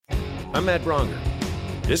I'm Matt Bronger.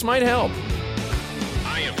 This might help.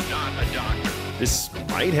 I am not a doctor. This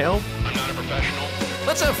might help. I'm not a professional.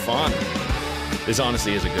 Let's have fun. This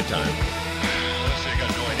honestly is a good time. Honestly, I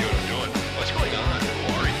got no idea what I'm doing. What's going on?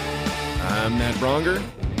 Who are you? I'm Matt Bronger.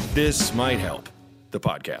 This might help. The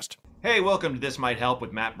podcast. Hey, welcome to This Might Help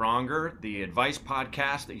with Matt Bronger, the advice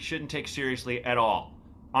podcast that you shouldn't take seriously at all.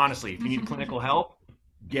 Honestly, if you need clinical help,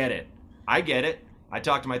 get it. I get it. I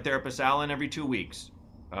talk to my therapist, Alan, every 2 weeks.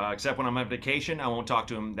 Except when I'm on vacation, I won't talk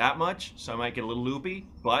to him that much, so I might get a little loopy.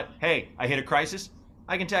 But hey, I hit a crisis,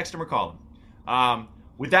 I can text him or call him.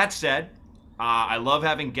 With that said, I love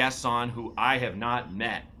having guests on who I have not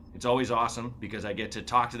met. It's always awesome because I get to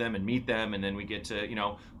talk to them and meet them, and then we get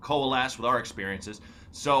to, coalesce with our experiences.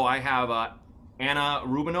 So I have Anna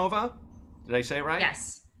Rubinova. Did I say it right?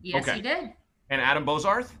 Yes, okay. You did. And Adam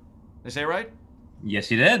Bozarth. Did I say it right? Yes,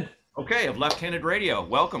 you did. Okay, of Left-Handed Radio.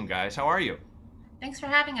 Welcome, guys. How are you? Thanks for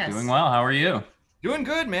having us. Doing well. How are you? Doing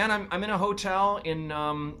good, man. I'm in a hotel in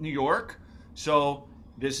New York. So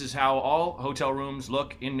this is how all hotel rooms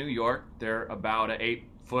look in New York. They're about a 8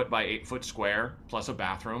 foot by 8 foot square, plus a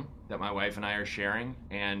bathroom that my wife and I are sharing.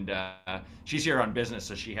 And she's here on business,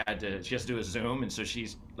 so she has to do a Zoom, and so she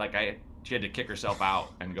had to kick herself out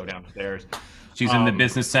and go downstairs. She's in the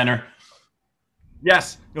business center.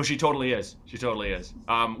 Yes. No, she totally is. She totally is.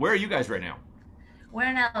 Where are you guys right now? We're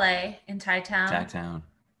in LA, in Chi-Town,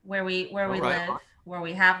 where we live, where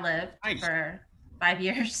we have lived for 5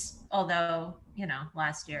 years. Although,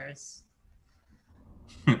 last year is.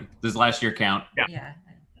 Does last year count? Yeah.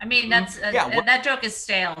 I mean, that joke is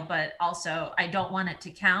stale, but also I don't want it to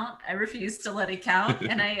count. I refuse to let it count,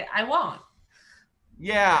 and I won't.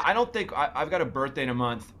 Yeah, I don't think I've got a birthday in a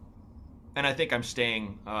month, and I think I'm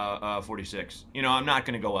staying 46. I'm not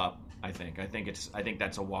going to go up. I think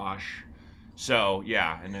that's a wash. So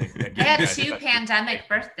yeah, and I had 2 pandemic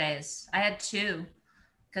birthdays. I had 2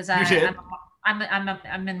 because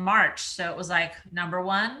I'm in March, so it was like number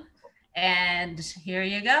 1, and here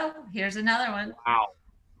you go. Here's another one. Wow.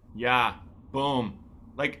 Yeah. Boom.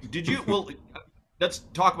 Like, did you? Well, let's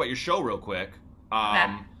talk about your show real quick.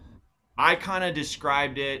 I kind of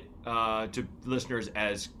described it to listeners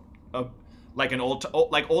as like an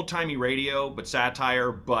old timey radio, but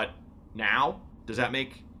satire. But now,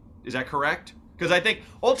 is that correct? Because I think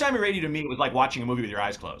old timey radio to me was like watching a movie with your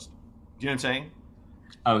eyes closed. Do you know what I'm saying?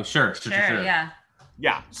 Oh, sure. Yeah.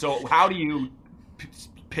 Yeah. So how do you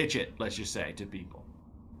pitch it? Let's just say to people.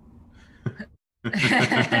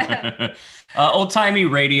 Old timey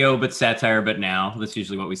radio, but satire. But now, that's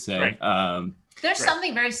usually what we say. Right. There's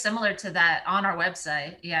something very similar to that on our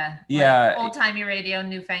website. Yeah. Yeah. Old timey radio,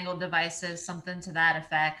 newfangled devices, something to that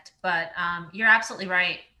effect. But you're absolutely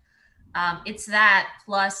right. It's that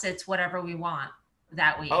plus it's whatever we want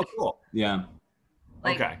that week. Oh, cool. Yeah.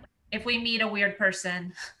 Okay. If we meet a weird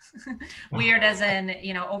person, weird as in,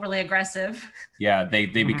 overly aggressive. Yeah, they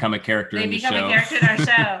become a character in the show. They become a character in our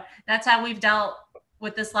show. That's how we've dealt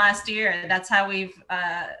with this last year. That's how we've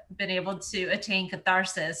been able to attain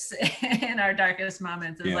catharsis in our darkest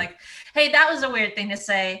moments. It's like, hey, that was a weird thing to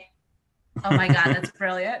say. Oh my God, that's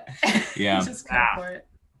brilliant. Yeah. Just go for it.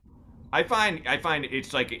 I find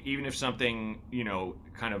it's like, even if something,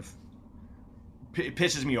 kind of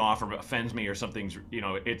pisses me off or offends me or something's,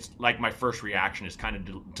 it's like my first reaction is kind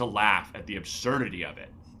of to laugh at the absurdity of it.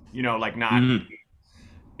 Like not,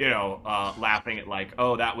 laughing at like,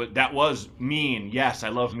 oh, that was mean. Yes, I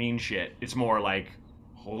love mean shit. It's more like,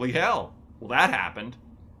 holy hell, well, that happened,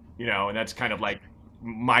 and that's kind of like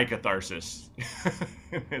my catharsis.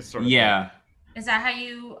 Sort of yeah. thing. Is that how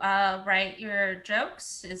you write your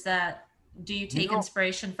jokes? Do you take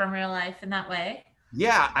inspiration from real life in that way?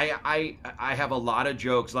 Yeah, I have a lot of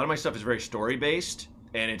jokes. A lot of my stuff is very story based,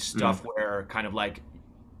 and it's stuff where kind of like,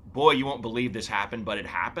 boy, you won't believe this happened, but it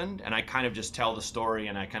happened. And I kind of just tell the story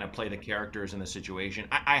and I kind of play the characters in the situation.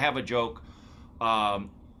 I have a joke called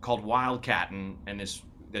Wildcattin', and this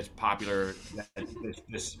popular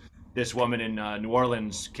this woman in New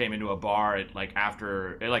Orleans came into a bar at like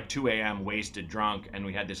 2 a.m. wasted drunk, and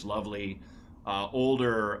we had this lovely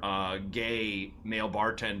older gay male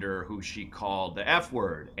bartender who she called the F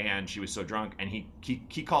word, and she was so drunk, and he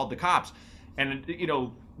called the cops. And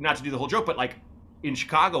not to do the whole joke, but like in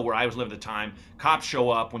Chicago where I was living at the time, cops show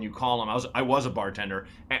up when you call them. I was a bartender,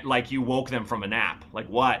 and like you woke them from a nap. Like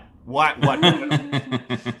what?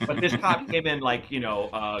 But this cop came in like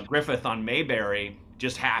Griffith on Mayberry,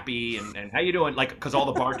 just happy and how you doing? Like, because all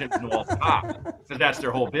the bartenders know all the cops, because that's their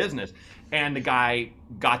whole business. And the guy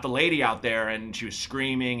got the lady out there, and she was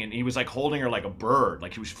screaming, and he was like holding her like a bird,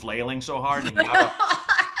 like he was flailing so hard.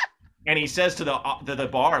 And he says to the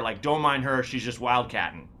bar, like, don't mind her, she's just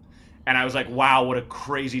wildcatting. And I was like, wow, what a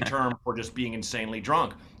crazy term for just being insanely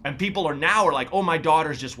drunk. And people are like, oh, my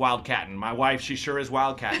daughter's just wildcatting. My wife, she sure is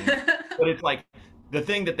wildcatting. But it's like the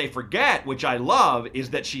thing that they forget, which I love, is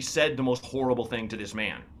that she said the most horrible thing to this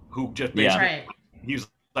man who just basically, Right. he was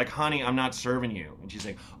like, honey, I'm not serving you. And she's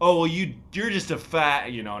like, oh, well, you're just a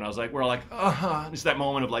fat, you know. And I was like, we're like, it's that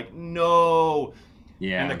moment of like, no.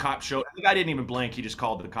 Yeah. And the cop showed, the guy didn't even blink. He just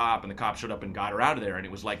called the cop, and the cop showed up and got her out of there. And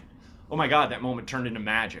it was like, oh my God, that moment turned into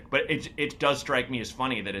magic. But it does strike me as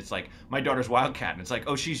funny that it's like, my daughter's wildcat, and it's like,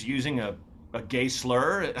 oh, she's using a gay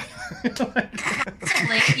slur.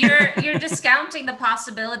 Like you're discounting the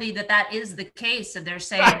possibility that is the case, and they're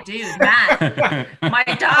saying, dude, Matt, my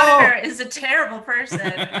daughter is a terrible person,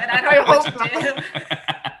 and I don't know what to do.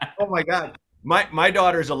 Oh my God. My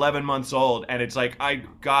daughter's 11 months old, and it's like,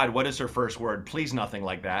 God, what is her first word? Please, nothing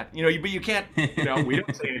like that. You know, but you can't, you know, we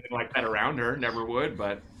don't say anything like that around her, never would,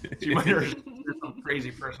 but she might hear some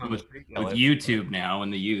crazy person on the street. With YouTube now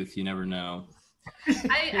and the youth, you never know.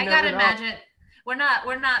 I gotta imagine we're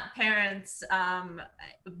not parents,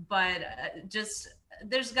 but just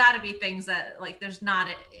there's got to be things that like there's not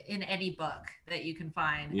in any book that you can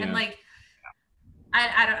find, and like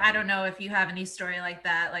I don't know if you have any story like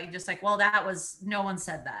that, like just like, well, that was, no one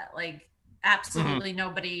said that, like absolutely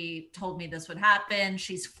nobody told me this would happen.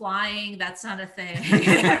 She's flying, that's not a thing.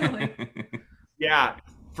 Like, yeah,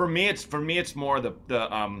 for me it's more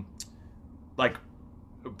the like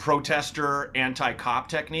protester anti-cop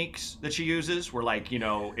techniques that she uses, where like, you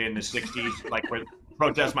know, in the 60s, like where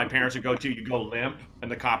protests my parents would go to, you go limp and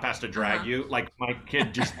the cop has to drag you. Like my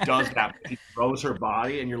kid just does that. She throws her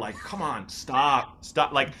body and you're like, come on, stop.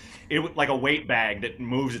 Like it, like a weight bag that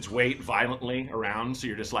moves its weight violently around. So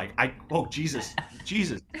you're just like, oh, Jesus.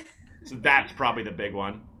 So that's probably the big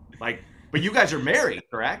one. Like, but you guys are married,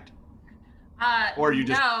 correct? Or you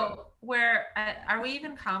just... No, are we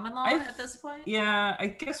even common law at this point? Yeah, I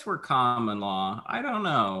guess we're common law. I don't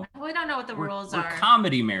know. We don't know what the rules are. We're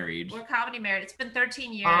comedy married. We're comedy married. It's been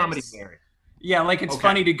 13 years. Comedy married. Yeah, like it's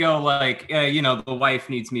funny to go like, you know, the wife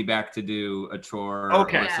needs me back to do a chore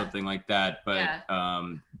or something like that, but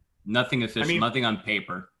nothing official, nothing on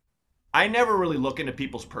paper. I never really look into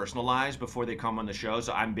people's personal lives before they come on the show,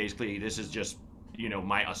 so I'm basically, this is just, you know,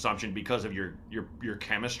 my assumption because of your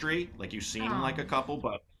chemistry. Like you seem like a couple,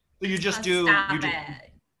 but you just do.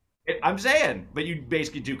 I'm saying, but you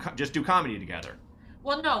basically do comedy together.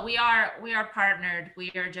 Well, no, we are partnered.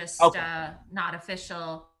 We are just not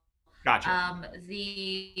official. Gotcha.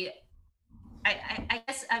 I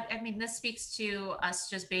guess I mean this speaks to us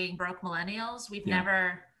just being broke millennials. We've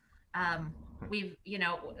never, you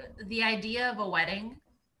know, the idea of a wedding.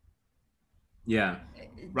 Yeah.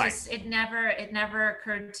 It never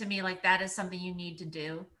occurred to me like that is something you need to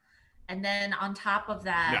do. And then on top of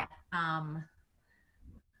that,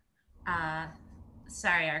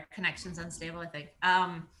 sorry, our connection's unstable, I think.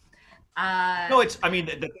 No, I mean,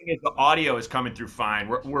 the thing is, the audio is coming through fine.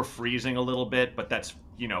 We're freezing a little bit, but that's,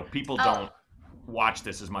 you know, people don't watch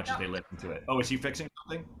this as much as they listen to it. Oh, is he fixing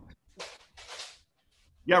something?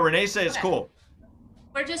 Yeah, Renee says it's cool.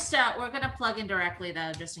 We're just, we're going to plug in directly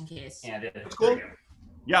though, just in case. Yeah, it's cool.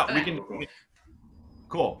 Yeah, we can.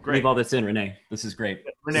 Cool, great. Leave all this in, Renee. This is great.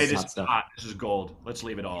 Renee, this is hot. This is gold. Let's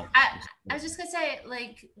leave it all. I was just gonna say,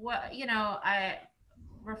 like, what, you know, I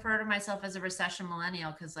refer to myself as a recession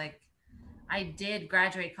millennial because, like, I did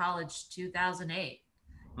graduate college 2008,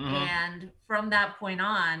 and from that point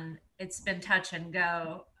on, it's been touch and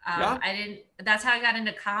go. That's how I got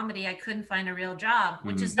into comedy. I couldn't find a real job,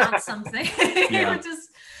 which is not something. Which is,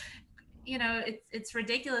 you know, it's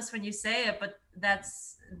ridiculous when you say it, but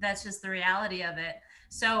that's just the reality of it.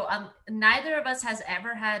 So neither of us has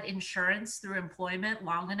ever had insurance through employment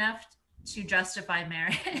long enough to justify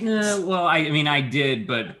marriage. Well, I mean, I did,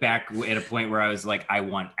 but back at a point where I was like, I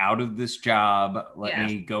want out of this job. Let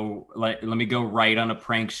me go write on a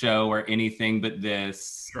prank show or anything but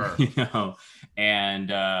this, you know? And,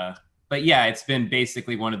 but yeah, it's been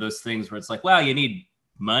basically one of those things where it's like, well, you need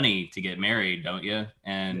money to get married, don't you?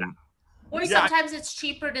 And or sometimes it's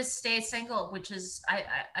cheaper to stay single, which is,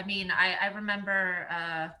 I mean, I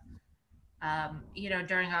remember, you know,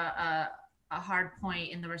 during a hard point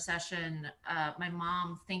in the recession, my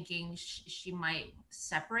mom thinking she might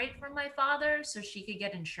separate from my father so she could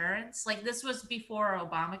get insurance. Like this was before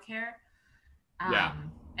Obamacare.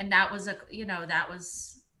 And that was that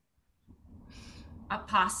was a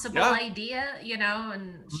possible idea, you know,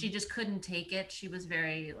 and she just couldn't take it. She was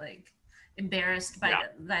very like embarrassed by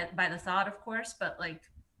the thought, of course, but like,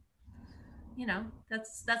 you know,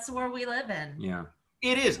 that's the world we live in. Yeah,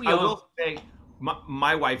 it is. I will say,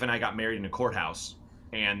 my wife and I got married in a courthouse,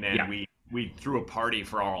 and then we threw a party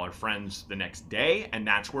for all our friends the next day, and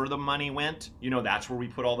that's where the money went. That's where we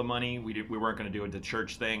put all the money. We weren't going to do it the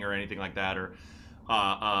church thing or anything like that. Or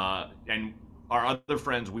and our other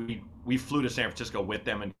friends, we flew to San Francisco with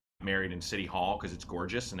them and married in City Hall because it's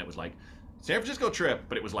gorgeous, and it was like San Francisco trip,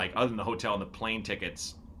 but it was like other than the hotel and the plane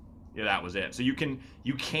tickets, that was it. So you can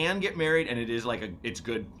get married, and it is like it's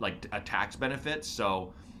good, like a tax benefit.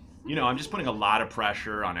 So I'm just putting a lot of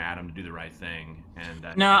pressure on Adam to do the right thing. And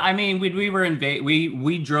no, I mean we were in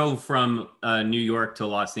we drove from New York to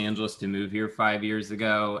Los Angeles to move here 5 years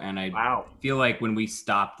ago, and I feel like when we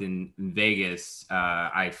stopped in Vegas,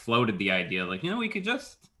 I floated the idea like we could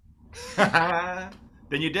just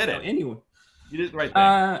then you did it anyway. You did the right thing.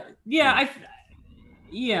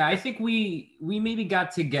 I think we maybe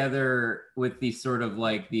got together with the sort of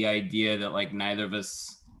like the idea that like neither of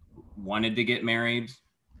us wanted to get married.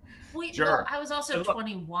 Sure. Well, I was also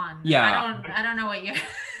 21. Yeah. I don't know what year.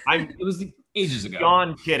 It was ages ago.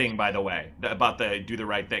 Beyond kidding, by the way, about the do the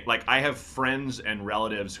right thing. Like I have friends and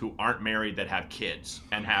relatives who aren't married that have kids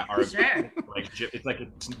and are sure. Like it's like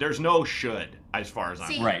there's no should as far as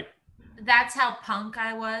I'm right. That's how punk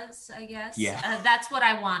I was, I guess. Yeah. That's what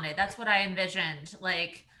I wanted. That's what I envisioned.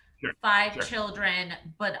 Like 5 children,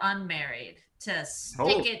 but unmarried. To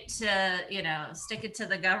stick it to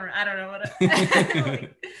the government. I don't know what.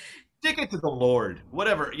 Stick it to the Lord.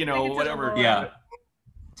 Whatever, whatever. Yeah.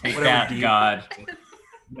 Take whatever that, God.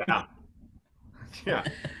 Yeah. Yeah.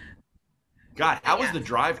 God, how was the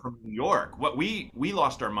drive from New York? What we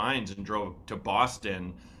lost our minds and drove to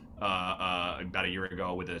Boston about a year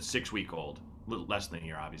ago with a 6-week-old, a little less than a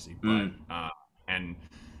year, obviously, but and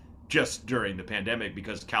just during the pandemic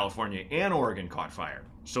because California and Oregon caught fire,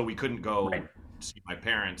 so we couldn't go see my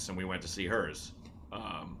parents, and we went to see hers.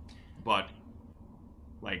 But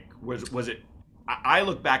like, was it? I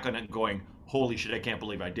look back on it going, holy shit, I can't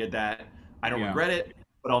believe I did that. I don't regret it,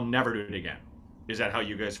 but I'll never do it again. Is that how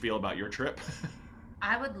you guys feel about your trip?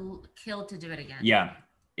 I would kill to do it again. Yeah.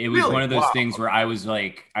 It was one of those things where I was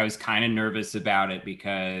kind of nervous about it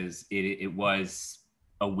because it was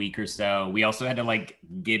a week or so. We also had to like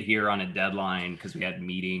get here on a deadline because we had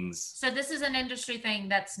meetings. So this is an industry thing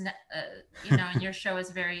that's, and your show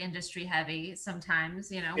is very industry heavy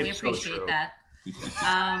sometimes, we appreciate that. We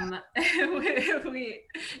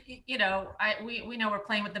know we're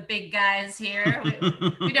playing with the big guys here.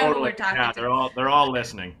 We know who we're talking to. They're all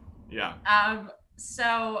listening. Yeah.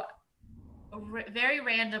 So very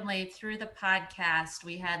randomly through the podcast,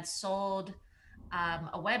 we had sold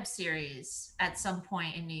a web series at some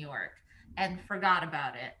point in New York and forgot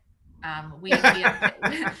about it. We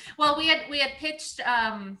had pitched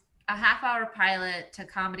a half-hour pilot to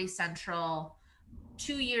Comedy Central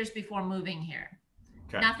 2 years before moving here.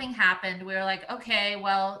 Okay. Nothing happened. We were like, okay,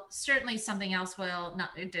 well, certainly something else will. No,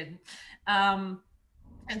 it didn't. And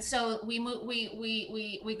so we go,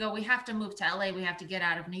 we have to move to LA. We have to get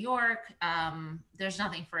out of New York. There's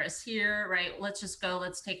nothing for us here, right? Let's just go.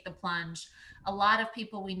 Let's take the plunge. A lot of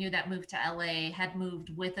people we knew that moved to LA had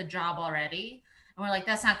moved with a job already. And we're like,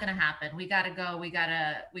 that's not going to happen. We got to go. We got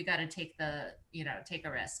to take take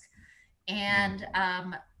a risk. And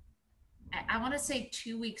I want to say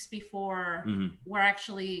 2 weeks before we're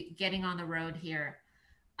actually getting on the road here,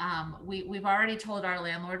 we've already told our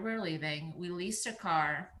landlord we're leaving. We leased a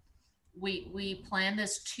car. We planned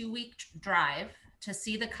this 2-week drive to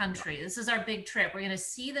see the country. This is our big trip. We're going to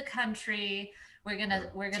see the country. We're gonna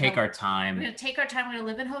take our time. We're gonna take our time. We're gonna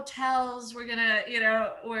live in hotels. We're gonna,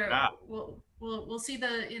 we'll see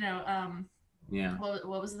the,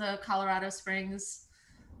 what was the Colorado Springs?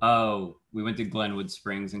 Oh, we went to Glenwood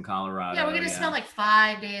Springs in Colorado. Yeah, we're gonna spend like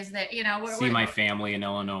 5 days there. See my family in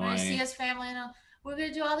Illinois. We're gonna see his family in Illinois. We're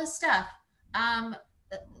gonna do all this stuff.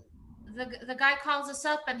 The guy calls us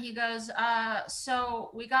up and he goes, so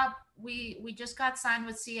we just got signed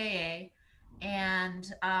with CAA,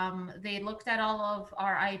 and they looked at all of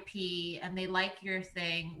our IP and they like your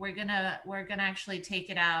thing. We're gonna actually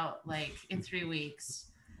take it out like in 3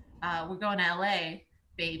 weeks. We're going to LA,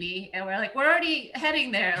 baby. And we're like, we're already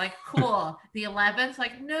heading there. Like, cool. The 11th,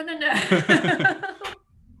 like, no.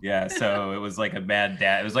 Yeah, so it was like a bad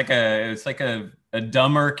dad. It was like a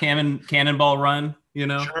dumber cannonball run,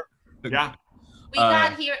 Sure. Yeah. We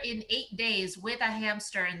got here in 8 days with a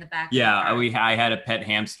hamster in the back. Yeah, I had a pet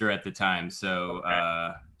hamster at the time, so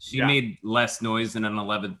she made less noise than an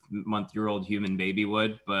 11-month-old human baby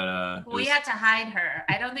would, but we had to hide her.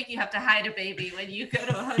 I don't think you have to hide a baby when you go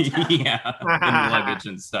to a hotel. Yeah, and luggage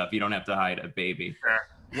and stuff. You don't have to hide a baby. Sure.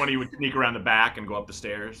 One of you would sneak around the back and go up the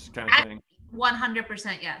stairs, kind of thing.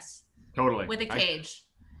 100% yes. Totally. With a cage.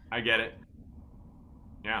 I get it.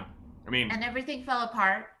 Yeah. mean, and everything fell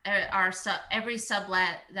apart. Every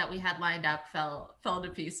sublet that we had lined up fell to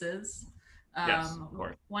pieces. Yes, of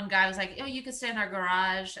course. One guy was like, "Oh, you could stay in our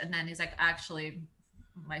garage," and then he's like, "Actually,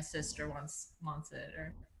 my sister wants it."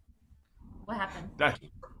 Or what happened? That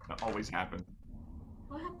always happens.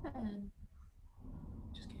 What happened?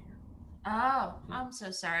 Oh, I'm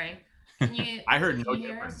so sorry. Can you? I heard no you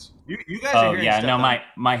hear difference. us? You guys are hearing stuff. No,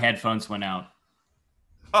 my headphones went out.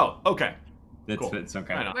 Oh, okay. Cool. It's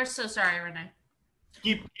okay. We're so sorry, Renee.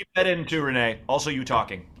 Keep that in too, Renee. Also, you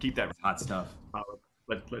talking. Keep that. Hot stuff.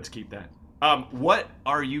 Let's keep that. What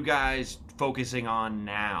are you guys focusing on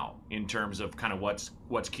now in terms of kind of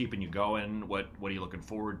what's keeping you going? What are you looking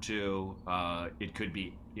forward to? It could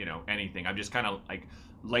be, anything. I've just kind of like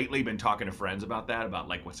lately been talking to friends about that, about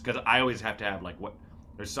like because I always have to have like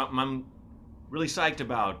there's something I'm really psyched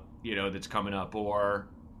about, that's coming up, or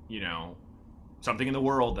something in the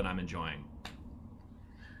world that I'm enjoying.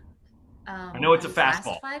 I know it's a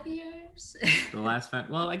fastball. 5 years. The last 5.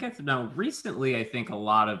 Well, I guess no. Recently, I think a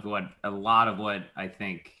lot of what I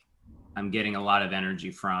think I'm getting a lot of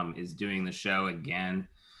energy from is doing the show again.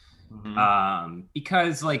 Mm-hmm.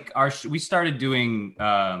 Because like we started doing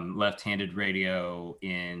Left-Handed Radio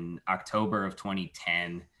in October of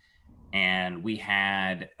 2010, and we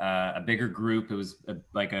had a bigger group. It was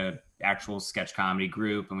like a actual sketch comedy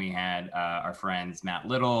group, and we had our friends Matt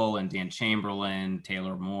Little and Dan Chamberlain,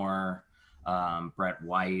 Taylor Moore, Brett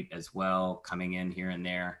White as well, coming in here and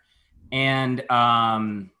there. And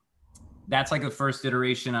that's like the first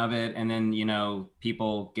iteration of it. And then,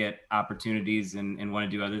 people get opportunities and want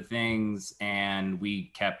to do other things. And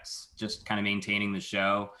we kept just kind of maintaining the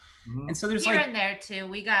show. Mm-hmm. And so there's here and there too.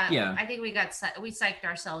 We psyched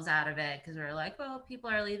ourselves out of it because we were like, well, people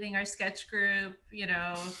are leaving our sketch group,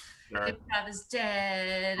 Sure. Improv is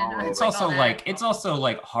dead. And it's also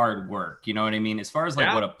like hard work. You know what I mean? As far as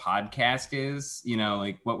like what a podcast is,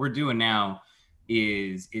 like what we're doing now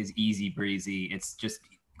is easy breezy. It's just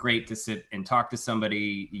great to sit and talk to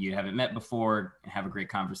somebody you haven't met before and have a great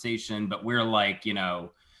conversation. But we're like,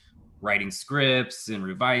 writing scripts and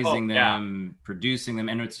revising them, producing them,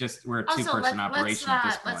 and it's just we're a two-person operation at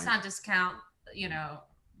this point. Let's not discount,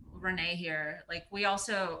 Renee here. Like we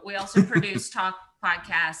also produce talk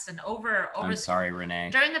podcasts, and over. I'm sorry, Renee.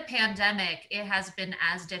 During the pandemic, it has been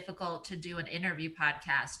as difficult to do an interview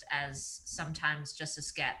podcast as sometimes just a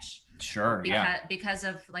sketch. Sure, because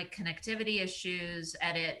of like connectivity issues,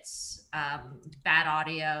 edits, bad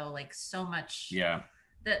audio, like so much. Yeah.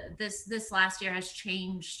 This last year has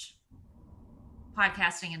changed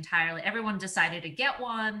podcasting entirely. Everyone decided to get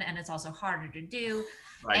one, and it's also harder to do.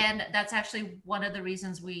 Right. And that's actually one of the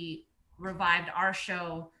reasons we revived our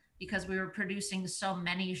show, because we were producing so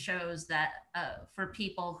many shows that for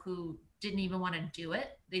people who didn't even want to do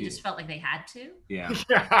it, they just felt like they had to. Yeah.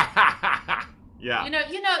 Yeah.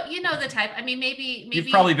 You know the type. I mean, maybe you've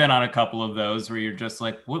probably been on a couple of those where you're just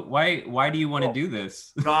like, why do you want to do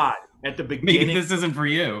this? God, at the beginning, maybe this isn't for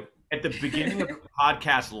you. At the beginning of the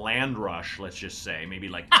podcast land rush, let's just say, maybe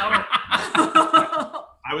like I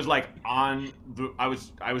was like I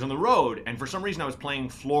was on the road, and for some reason I was playing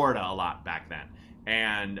Florida a lot back then.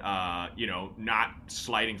 And not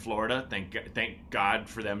slighting Florida, thank God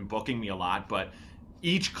for them booking me a lot, but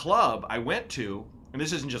each club I went to, and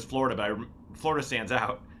this isn't just Florida, but Florida stands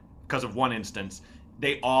out because of one instance.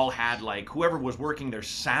 They all had like whoever was working their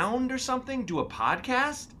sound or something do a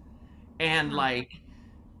podcast, and like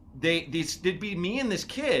it'd be me and this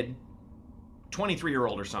kid,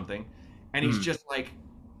 23-year-old or something, and he's just like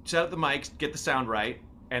set up the mics, get the sound right,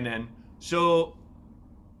 and then so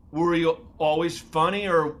were you always funny,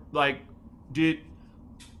 or like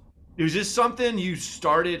is this something you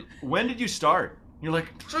started? When did you start? You're like,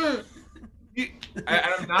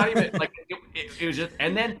 I'm not even like it was just,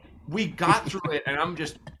 and then we got through it, and I'm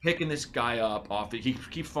just picking this guy up off it. He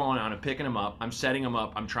keeps falling on and picking him up. I'm setting him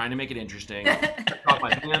up. I'm trying to make it interesting. Off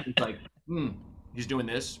my hand, he's like, he's doing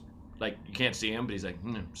this. Like you can't see him, but he's like,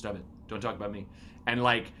 stop it. Don't talk about me. And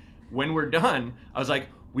like when we're done, I was like,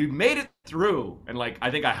 we made it through. And like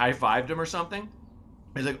I think I high-fived him or something.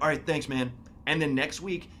 He's like, all right, thanks, man. And then next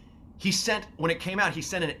week, when it came out, he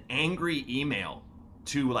sent an angry email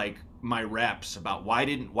to like my reps about why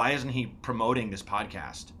isn't he promoting this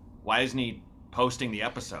podcast? Why isn't he posting the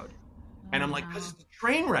episode? And I'm like, because it's a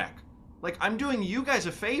train wreck. Like I'm doing you guys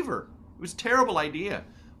a favor. It was a terrible idea.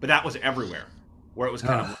 But that was everywhere, where it was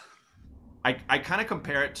kind of, I kind of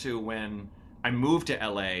compare it to when I moved to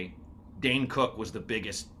LA, Dane Cook was the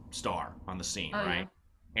biggest star on the scene, right?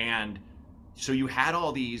 Yeah. And so you had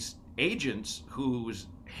all these agents whose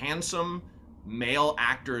handsome male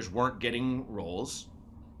actors weren't getting roles.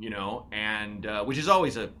 and which is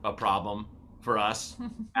always a problem for us,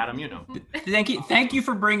 Adam. Thank you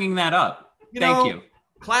for bringing that up. Thank you.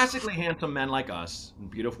 Classically handsome men like us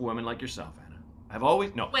and beautiful women like yourself, Anna. I've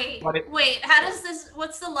always Wait. How does this?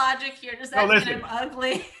 What's the logic here? Does that mean I'm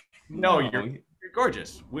ugly? No, you're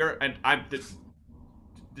gorgeous.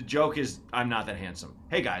 The joke is I'm not that handsome.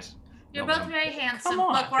 Hey guys. You're both very handsome.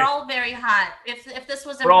 Look, we're all very hot. If this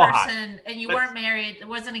was in person and you weren't married, it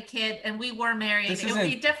wasn't a kid, and we were married, it would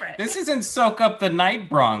be different. This isn't Soak Up the Night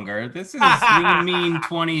Bronger. This is Mean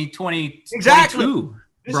 2020 exactly. 22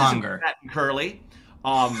 Bronger. This isn't curly.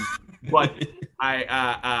 But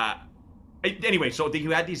anyway, so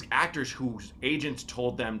you had these actors whose agents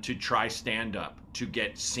told them to try stand-up to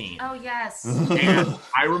get seen. Oh, yes. And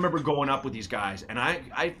I remember going up with these guys, and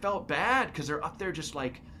I felt bad because they're up there just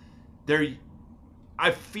like, I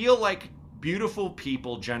feel like beautiful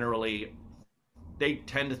people generally, they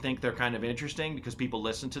tend to think they're kind of interesting because people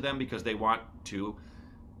listen to them because they want to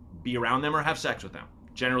be around them or have sex with them,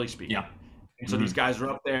 generally speaking. Yeah. And so these guys are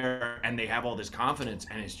up there and they have all this confidence,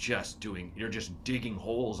 and it's just you're just digging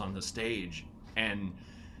holes on the stage. And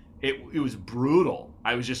it was brutal.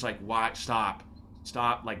 I was just like, why? Stop.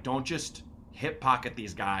 Like, don't just hip pocket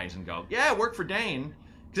these guys and go, yeah, work for Dane.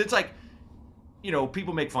 Because it's like,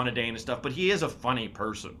 people make fun of Dane and stuff, but he is a funny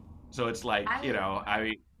person. So it's like, I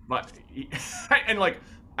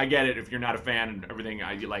get it if you're not a fan and everything.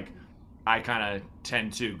 I kind of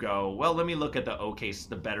tend to go, well, let me look at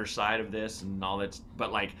the better side of this and all that.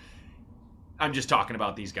 But like, I'm just talking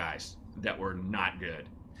about these guys that were not good.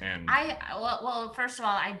 And well, first of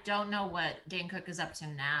all, I don't know what Dane Cook is up to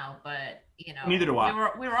now, but neither do I.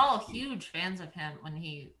 We were all huge fans of him when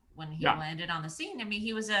he landed on the scene. I mean,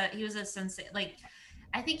 he was a sensation. Like,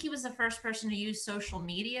 I think he was the first person to use social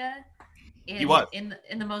media in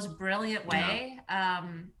the most brilliant way.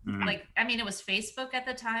 Like, I mean, it was Facebook at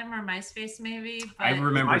the time, or MySpace maybe. But I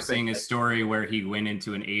remember seeing a story where he went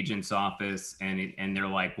into an agent's office and they're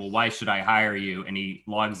like, well, why should I hire you? And he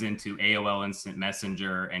logs into AOL Instant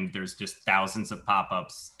Messenger and there's just thousands of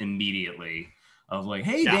pop-ups immediately of like,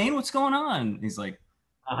 hey, Dane, what's going on? He's like,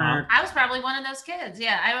 I was probably one of those kids.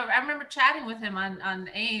 Yeah, I remember chatting with him on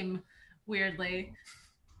AIM, weirdly.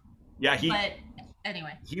 Yeah, but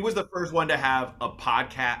anyway, he was the first one to have a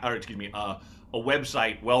podcast, or excuse me, a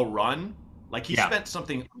website well run. Like, he spent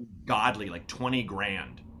something godly, like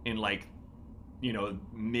 $20,000 in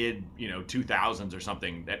mid 2000s or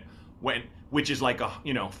something that went, which is like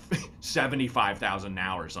 $75,000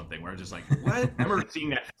 now or something. Where I was just like, what? I remember seeing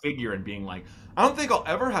that figure and being like, I don't think I'll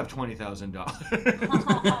ever have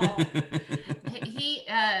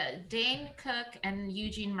 $20,000. Dane Cook and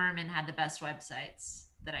Eugene Merman had the best websites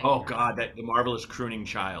that I. Oh God, the marvelous crooning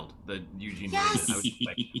child, the Eugene Merman.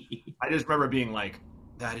 I just remember being like,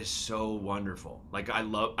 that is so wonderful. Like, I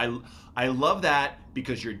love that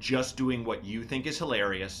because you're just doing what you think is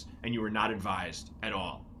hilarious and you were not advised at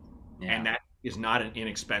all. Yeah. And that is not an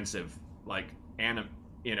inexpensive animation.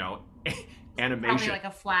 Probably like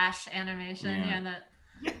a Flash animation.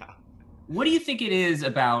 Yeah. What do you think it is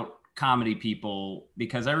about comedy people?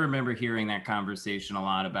 Because I remember hearing that conversation a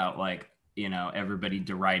lot about everybody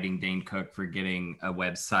deriding Dane Cook for getting a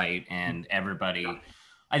website, and everybody,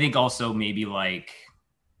 I think also maybe like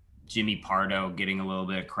Jimmy Pardo getting a little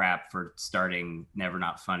bit of crap for starting Never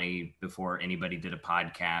Not Funny before anybody did a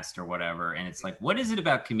podcast or whatever. And it's like, what is it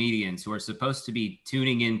about comedians who are supposed to be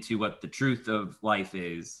tuning into what the truth of life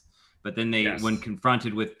is, but then they, when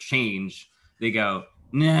confronted with change, they go,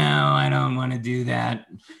 no, I don't want to do that.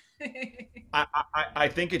 I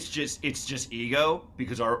think it's just ego,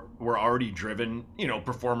 because we're already driven,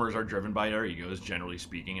 performers are driven by our egos, generally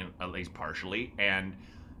speaking, at least partially. And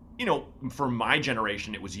for my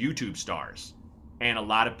generation, it was YouTube stars. And a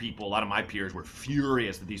lot of my peers were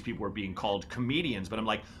furious that these people were being called comedians. But I'm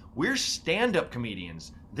like, we're stand-up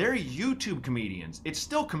comedians. They're YouTube comedians. It's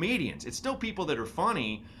still comedians. It's still people that are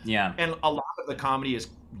funny. Yeah. And a lot of the comedy is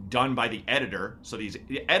done by the editor. So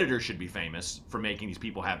the editors should be famous for making these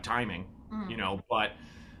people have timing, But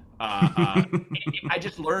I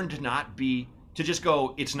just learned to just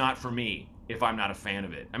go, it's not for me if I'm not a fan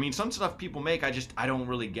of it. I mean, some stuff people make, I don't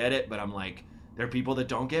really get it, but I'm like, there are people that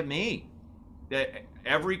don't get me.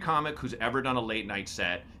 Every comic who's ever done a late night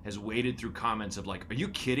set has waded through comments of like, are you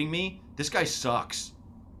kidding me? This guy sucks.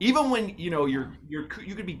 Even when, you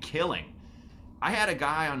could be killing. I had a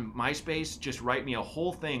guy on MySpace just write me a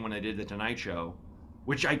whole thing when I did the Tonight Show,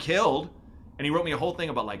 which I killed. And he wrote me a whole thing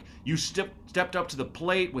about like, you stepped up to the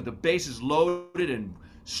plate with the bases loaded and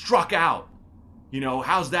struck out.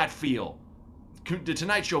 How's that feel? The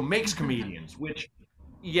Tonight Show makes comedians, which,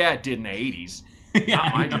 it did in the 80s.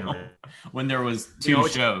 Not my generation. When there was two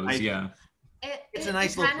shows, It's a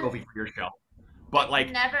nice little trophy for your shelf. But like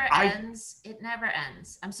it never ends. It never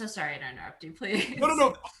ends. I'm so sorry to interrupt you, please.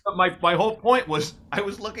 No. My whole point was I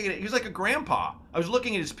was looking at it. He was like a grandpa. I was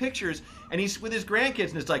looking at his pictures, and he's with his grandkids,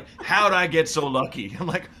 and it's like, how'd I get so lucky? I'm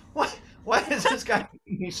like, what? Why is this guy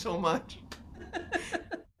hating me so much?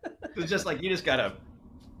 It's just like you just gotta,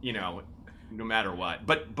 no matter what.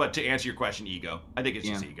 But to answer your question, ego. I think it's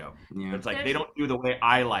just ego. Yeah. It's like they don't do the way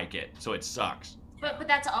I like it, so it sucks. But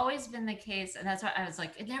that's always been the case, and that's why I was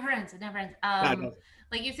like, it never ends.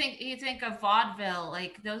 Like you think of vaudeville,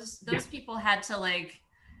 like those people had to like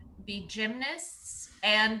be gymnasts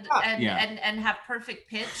and have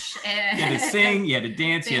perfect pitch, and you had to sing, you had to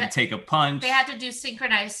dance, you had to take a punch. They had to do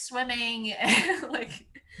synchronized swimming, like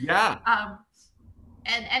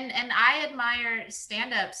And I admire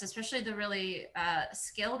stand-ups, especially the really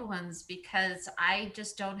skilled ones, because I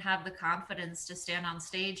just don't have the confidence to stand on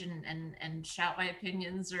stage and shout my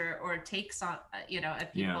opinions or takes on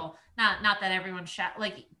at people. Not that everyone shout,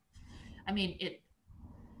 like, I mean it.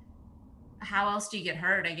 How else do you get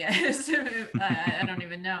hurt? I guess I don't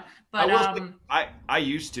even know. But I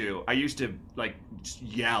used to like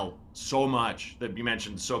yell so much that you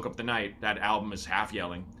mentioned "Soak Up the Night." That album is half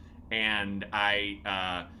yelling. And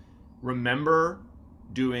I remember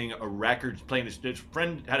doing a record, playing this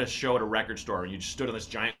friend had a show at a record store, and you just stood on this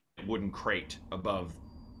giant wooden crate above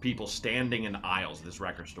people standing in the aisles of this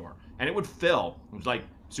record store. And it would fill. It was like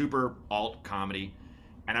super alt comedy.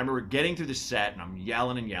 And I remember getting through the set, and I'm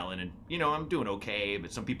yelling, and I'm doing okay,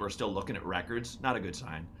 but some people are still looking at records. Not a good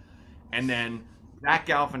sign. And then Zach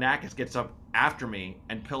Galifianakis gets up after me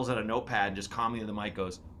and pulls out a notepad and just calmly in the mic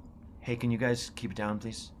goes, "Hey, can you guys keep it down,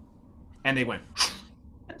 please?" And they went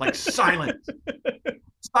like silence. It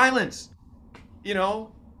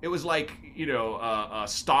was like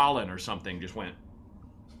Stalin or something just went.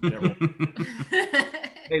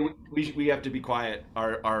 Hey, we have to be quiet.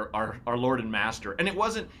 Our Lord and Master. And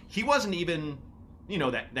he wasn't even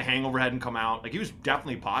that the Hangover hadn't come out. Like he was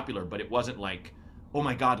definitely popular, but it wasn't like, oh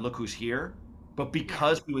my God, look who's here. But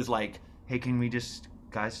because he was like, hey, can we just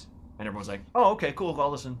guys? And everyone's like, oh, okay, cool,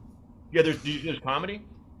 I'll listen. Yeah, there's comedy.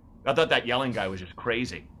 I thought that yelling guy was just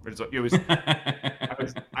crazy. It was.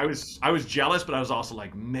 I was jealous, but I was also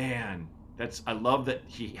like, man, I love that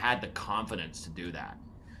he had the confidence to do that.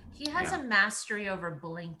 He has a mastery over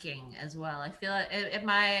blinking as well. I feel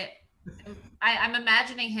I'm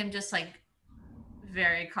imagining him just like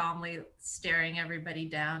very calmly staring everybody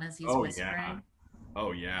down as he's whispering.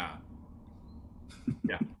 Oh yeah.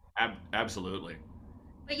 Yeah, absolutely.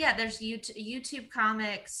 But yeah, there's YouTube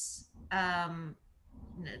comics.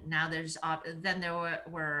 Now then there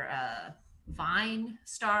were Vine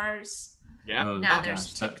stars. Yeah. Now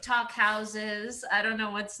there's TikTok houses. I don't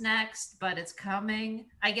know what's next, but it's coming.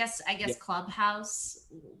 I guess Clubhouse,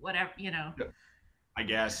 whatever, I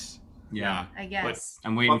guess. Yeah. I guess. But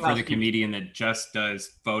I'm waiting for the comedian that just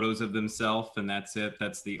does photos of themselves, and that's it.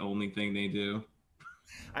 That's the only thing they do.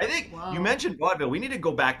 I think you mentioned vaudeville. We need to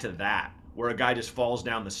go back to that, where a guy just falls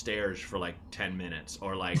down the stairs for like 10 minutes,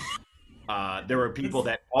 or like there were people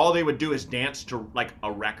that all they would do is dance to like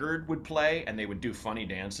a record would play, and they would do funny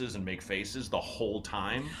dances and make faces the whole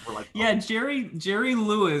time. We're like, Jerry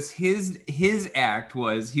Lewis, his act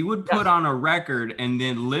was he would put on a record and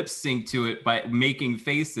then lip sync to it by making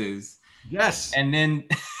faces. Yes. And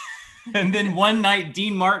then one night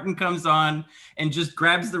Dean Martin comes on and just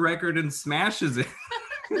grabs the record and smashes it.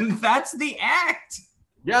 That's the act.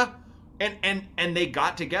 Yeah. And they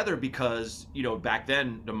got together because, back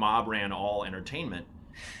then the mob ran all entertainment,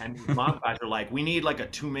 and the mob guys are like, we need like a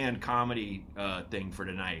 2-man comedy thing for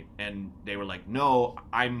tonight. And they were like, no,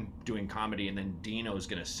 I'm doing comedy, and then Dino's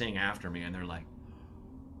going to sing after me. And they're like,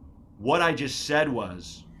 what I just said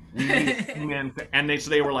was, we need a 2-man and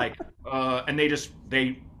they were like, and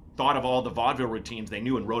they thought of all the vaudeville routines they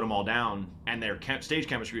knew and wrote them all down, and their stage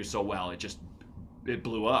chemistry was so well, it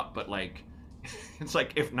blew up. But like, it's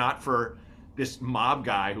like, if not for this mob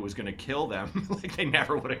guy who was going to kill them, like they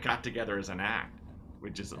never would have got together as an act,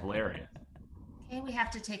 which is hilarious. Okay, we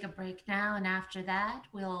have to take a break now, and after that,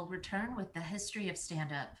 we'll return with the history of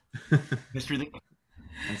stand-up.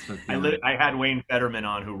 I had Wayne Fetterman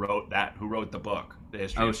on, who wrote the book, The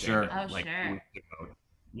History of Stand-Up. Sure.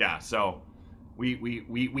 Yeah, so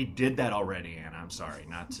we did that already, Anna. I'm sorry,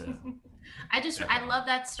 not to. I love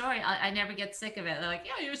that story. I never get sick of it. They're like,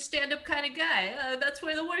 yeah, you're a stand-up kind of guy. That's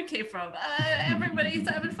where the word came from. Everybody's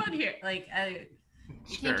having fun here. Like,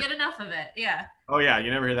 you can't get enough of it. Yeah. Oh yeah,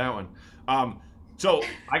 you never hear that one. So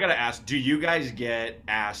I gotta ask, do you guys get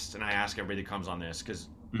asked? And I ask everybody that comes on this, because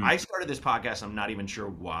I started this podcast. I'm not even sure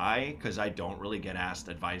why, because I don't really get asked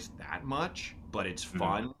advice that much, but it's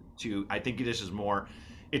fun to, I think this is more,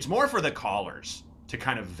 it's more for the callers to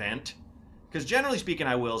kind of vent. Because generally speaking,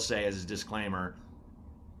 I will say as a disclaimer,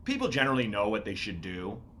 people generally know what they should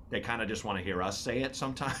do. They kind of just want to hear us say it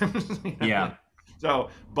sometimes. You know? Yeah. So,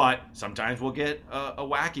 but sometimes we'll get a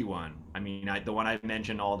wacky one. I mean, the one I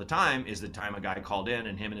mention all the time is the time a guy called in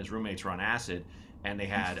and him and his roommates were on acid, and they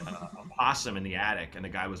had a possum in the attic, and the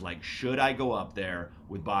guy was like, should I go up there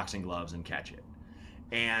with boxing gloves and catch it?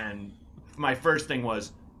 And my first thing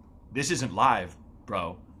was, this isn't live,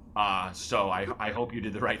 bro. So I hope you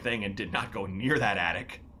did the right thing and did not go near that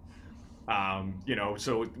attic. You know,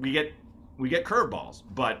 so we get curveballs,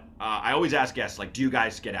 but I always ask guests, like, do you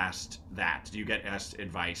guys get asked that? Do you get asked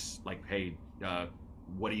advice like, hey,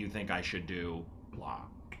 what do you think I should do? Blah.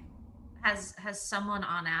 Has someone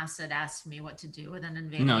on acid asked me what to do with an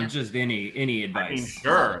invading? No, just any advice. I mean,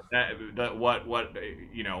 sure. That what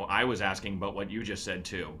you know, I was asking, but what you just said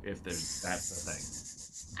too, if that's the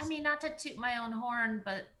thing. I mean, not to toot my own horn,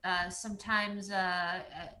 but sometimes a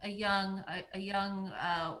young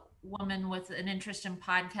woman with an interest in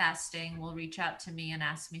podcasting will reach out to me and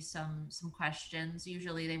ask me some questions.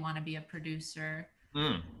 Usually they want to be a producer.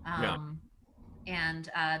 Yeah. And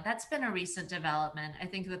that's been a recent development. I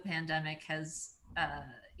think the pandemic has,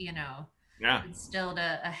 instilled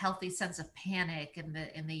a healthy sense of panic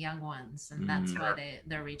in the young ones, and that's why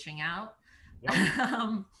they're reaching out.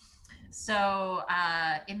 Yep. So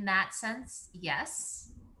in that sense, yes.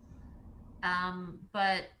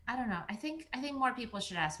 But I don't know. I think more people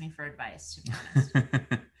should ask me for advice, to be honest.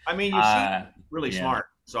 I mean, you seem really smart.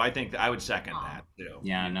 So I think that I would second that too.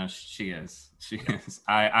 Yeah, no, she is. She is.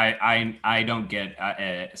 I don't get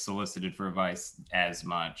solicited for advice as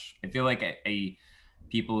much. I feel like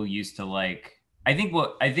people used to like. I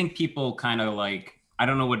think people kind of like. I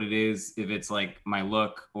don't know what it is, if it's like my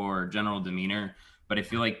look or general demeanor, but I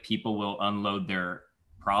feel like people will unload their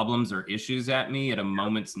problems or issues at me at a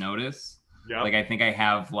moment's notice. Yep. Like I think I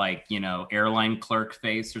have like, you know, airline clerk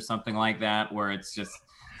face or something like that, where it's just.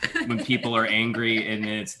 When people are angry and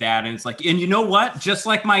it's that, and it's like, and you know what? Just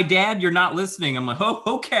like my dad, you're not listening. I'm like, oh,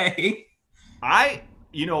 okay. I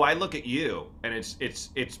look at you, and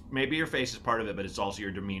it's maybe your face is part of it, but it's also your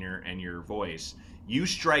demeanor and your voice. You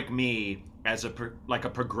strike me as a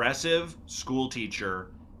progressive school teacher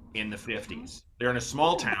in the 50s. They're in a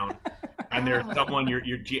small town, and there's someone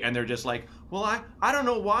and they're just like, well, I don't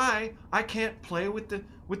know why I can't play with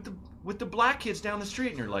the black kids down the street.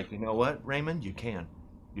 And you're like, you know what, Raymond, you can.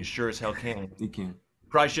 You sure as hell can. You can.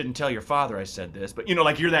 Probably shouldn't tell your father I said this, but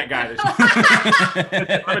like you're that guy.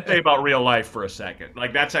 I'm gonna tell you about real life for a second.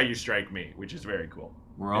 Like that's how you strike me, which is very cool.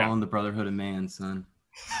 We're all in the brotherhood of man, son.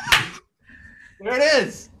 There it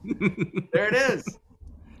is. There it is.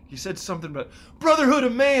 He said something about brotherhood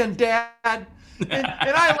of man, Dad, and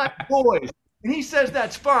I like boys, and he says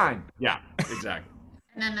that's fine. Yeah, exactly.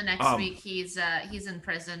 And then the next week he's in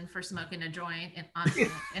prison for smoking a joint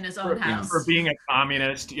in his own house. For being a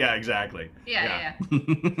communist. Yeah, exactly. Yeah.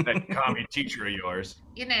 That commie teacher of yours.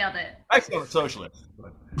 You nailed it. I still a socialist.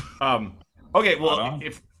 But, okay, well,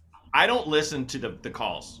 if I don't listen to the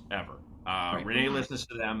calls ever. Renee listens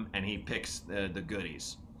to them and he picks the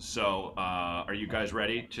goodies. So are you guys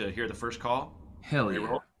ready to hear the first call? Hell yeah.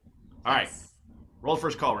 All right. Roll the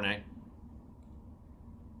first call, Renee.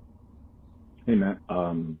 Hey, Matt.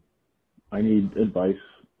 I need advice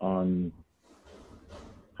on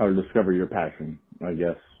how to discover your passion, I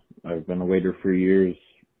guess. I've been a waiter for years,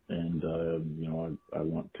 and, I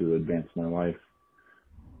want to advance my life.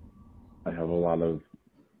 I have a lot of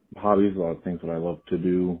hobbies, a lot of things that I love to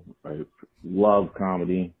do. I love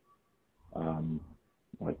comedy. I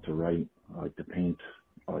like to write. I like to paint.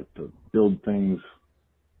 I like to build things.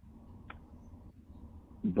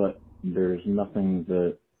 But there's nothing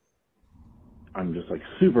that I'm just like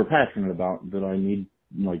super passionate about that I need,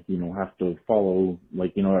 have to follow, my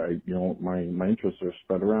interests are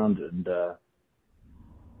spread around, and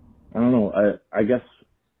I don't know. I guess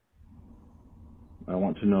I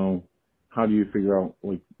want to know, how do you figure out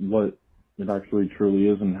what it actually truly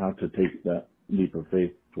is and how to take that leap of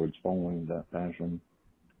faith towards following that passion?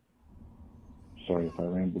 Sorry if I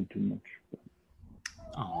rambled too much.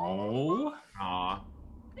 Oh. Aw.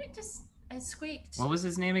 I squeaked. What was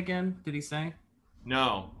his name again? Did he say?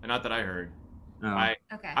 No, not that I heard. Oh.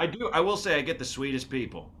 Okay. I will say I get the sweetest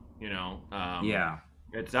people. Yeah.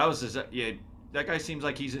 That guy seems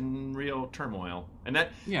like he's in real turmoil, and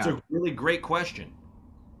it's a really great question.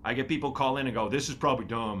 I get people call in and go, "This is probably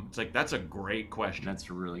dumb." It's like that's a great question. That's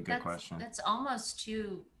a really good question. That's almost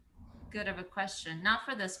too good of a question. Not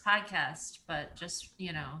for this podcast, but just,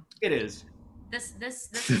 you know. It is. This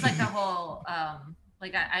is like a whole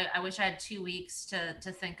like I wish I had 2 weeks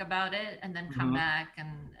to think about it and then come back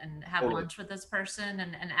and have lunch with this person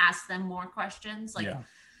and ask them more questions. Like,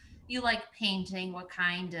 you like painting, what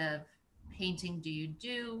kind of painting do you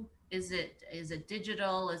do? Is it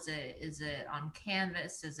digital? Is it on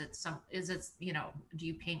canvas? Is it you know, do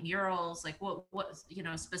you paint murals? Like what you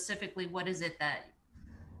know, specifically what is it that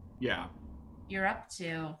you're up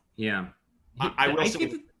to? Yeah. I will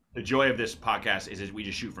say the joy of this podcast is we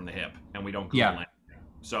just shoot from the hip and we don't Google anything.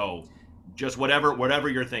 So just whatever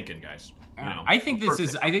you're thinking, guys. You know, I think this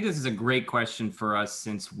is a great question for us,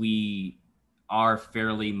 since we are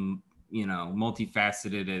fairly, you know,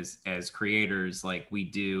 multifaceted as creators. Like, we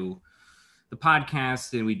do the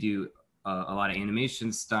podcast and we do a lot of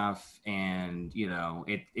animation stuff, and you know,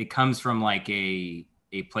 it comes from like a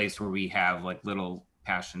place where we have like little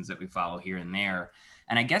passions that we follow here and there.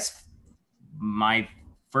 And I guess my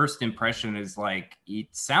first impression is like, it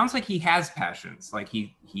sounds like he has passions. Like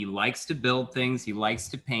he likes to build things, he likes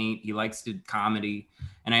to paint, he likes to comedy.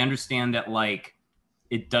 And I understand that, like,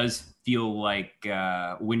 it does feel like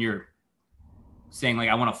when you're saying like,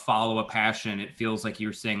 I want to follow a passion, it feels like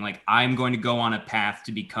you're saying like, I'm going to go on a path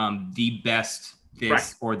to become the best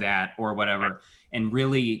this or that or whatever. And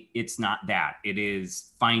really, it's not that. It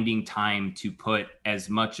is finding time to put as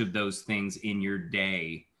much of those things in your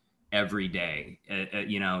day every day,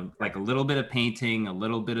 you know, like a little bit of painting, a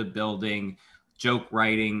little bit of building, joke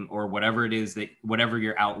writing, or whatever it is, that whatever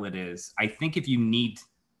your outlet is. I think if you need,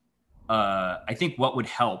 I think what would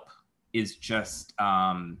help is just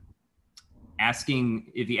asking,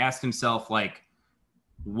 if he asked himself, like,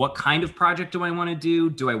 what kind of project do I want to do?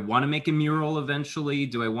 Do I want to make a mural eventually?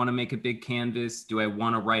 Do I want to make a big canvas? Do I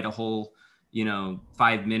want to write a whole, you know,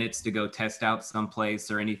 5 minutes to go test out someplace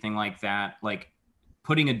or anything like that? Like,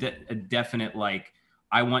 putting a definite, like,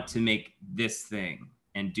 I want to make this thing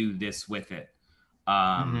and do this with it.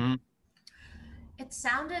 It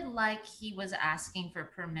sounded like he was asking for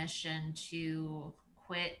permission to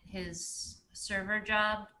quit his server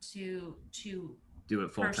job to do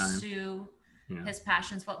it full time, pursue his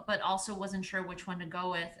passions, but also wasn't sure which one to go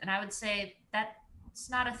with. And I would say that's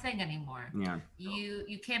not a thing anymore. Yeah,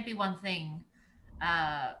 you can't be one thing.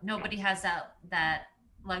 Nobody has that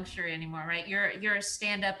luxury anymore, right? You're a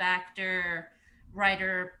stand-up actor,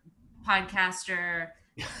 writer, podcaster,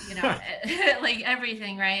 you know, like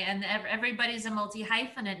everything, right? And everybody's a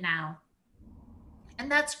multi-hyphenate now,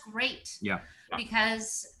 and that's great.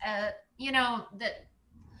 Because you know, that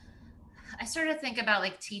I sort of think about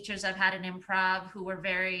like teachers I've had in improv who were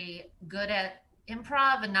very good at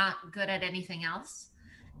improv and not good at anything else,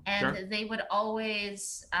 and they would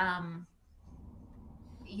always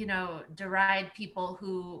you know, deride people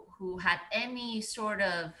who had any sort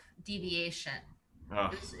of deviation.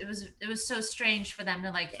 It was so strange for them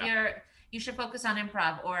to like, you should focus on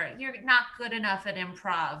improv, or you're not good enough at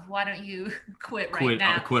improv. Why don't you quit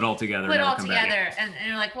now? Quit altogether. Quit altogether. And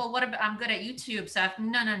you're like, well, what about, I'm good at YouTube stuff.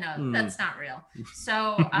 No, that's not real.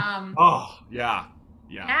 So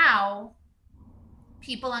now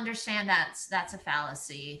people understand that's a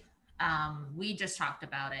fallacy. We just talked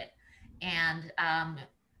about it. And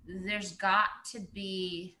there's got to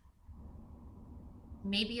be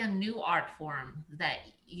maybe a new art form that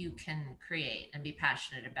you can create and be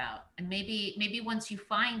passionate about. And maybe once you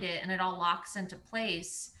find it and it all locks into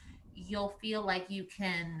place, you'll feel like you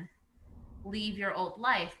can leave your old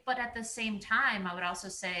life. But at the same time, I would also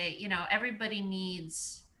say, you know, everybody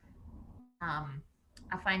needs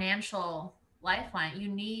a financial lifeline. You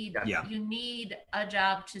need a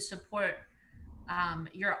job to support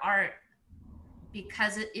your art,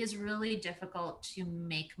 because it is really difficult to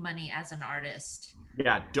make money as an artist.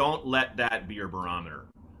 Yeah, don't let that be your barometer.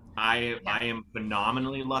 I am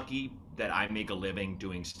phenomenally lucky that I make a living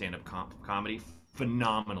doing stand-up comedy.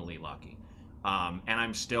 Phenomenally lucky. And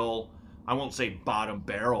I'm still, I won't say bottom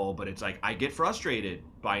barrel, but it's like I get frustrated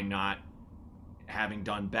by not having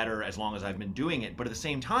done better as long as I've been doing it. But at the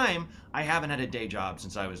same time, I haven't had a day job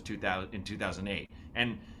since I was in 2008.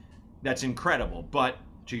 And that's incredible. But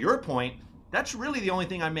to your point, that's really the only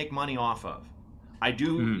thing I make money off of. I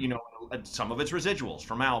do, you know, some of it's residuals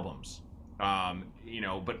from albums, you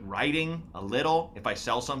know, but writing a little, if I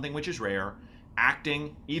sell something, which is rare,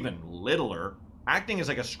 acting, even littler. Acting is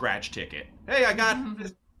like a scratch ticket. Hey, I got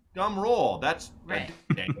this dumb role. That's a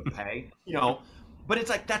day to pay, you know, but it's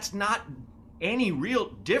like, that's not any real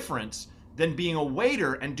difference than being a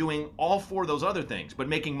waiter and doing all four of those other things, but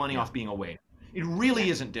making money off being a waiter. It really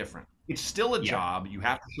isn't different. It's still a job you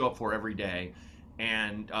have to show up for every day.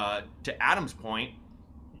 And to Adam's point,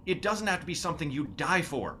 it doesn't have to be something you die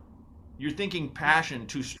for. You're thinking passion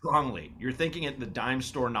too strongly. You're thinking it in the dime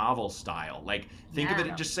store novel style. Like, think of it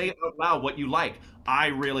and just say it out loud what you like. I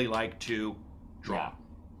really like to draw.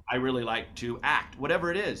 I really like to act,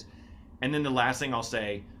 whatever it is. And then the last thing I'll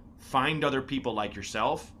say, find other people like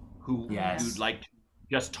yourself who you'd like to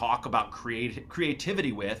just talk about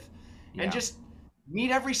creativity with, and just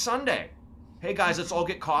meet every Sunday. Hey guys, let's all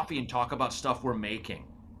get coffee and talk about stuff we're making.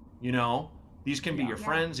 You know, these can be your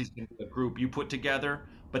friends, these can be a group you put together,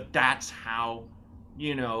 but that's how,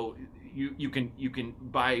 you know, you can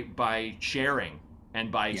by sharing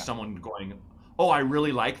and by someone going, oh, I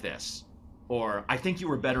really like this, or I think you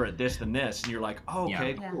were better at this than this, and you're like, oh,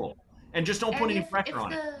 okay, cool, and just don't put any pressure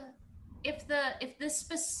on it. If this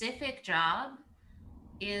specific job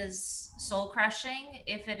is soul crushing,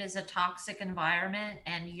 if it is a toxic environment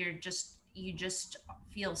and you just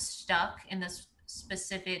feel stuck in this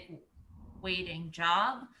specific waiting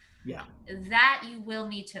job, that you will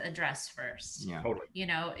need to address first. Totally. You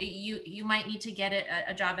know, you might need to get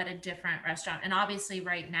a job at a different restaurant, and obviously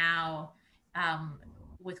right now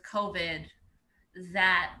with COVID,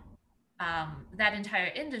 that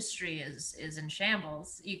entire industry is in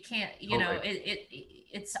shambles. You can't, you know,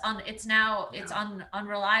 it's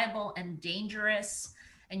unreliable and dangerous,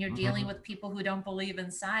 and you're dealing with people who don't believe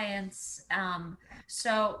in science.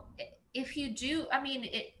 So if you do, I mean,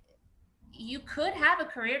 you could have a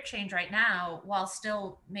career change right now while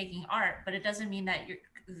still making art, but it doesn't mean that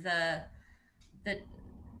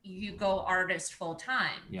you go artist full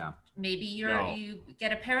time. Yeah. Maybe you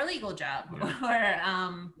get a paralegal job or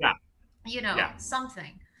you know,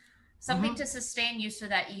 something to sustain you so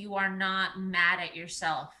that you are not mad at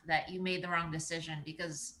yourself that you made the wrong decision,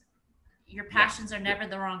 because your passions are never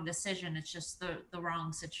the wrong decision. It's just the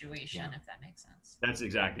wrong situation, if that makes sense. That's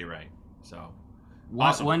exactly right. So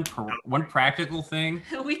one practical thing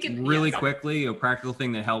we can quickly, a practical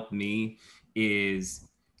thing that helped me is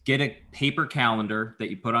get a paper calendar that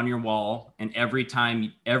you put on your wall, and every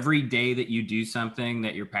day that you do something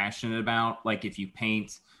that you're passionate about, like if you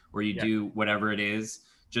paint or you do whatever it is,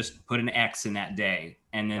 just put an X in that day,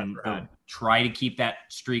 and then try to keep that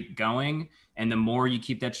streak going. And the more you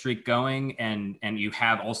keep that streak going, and you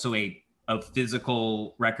have also a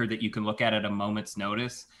physical record that you can look at a moment's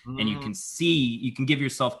notice, and you can give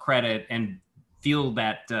yourself credit and feel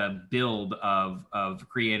that build of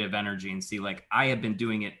creative energy, and see, like, I have been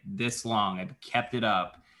doing it this long, I've kept it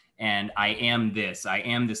up, and I am this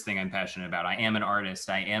thing I'm passionate about. I am an artist,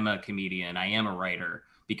 I am a comedian, I am a writer,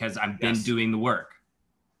 because I've been doing the work.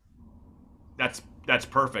 That's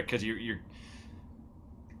perfect, because you're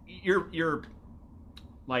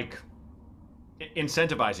like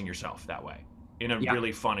incentivizing yourself that way in a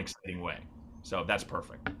really fun, exciting way. So that's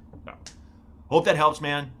perfect. So, hope that helps,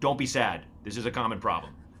 man. Don't be sad. This is a common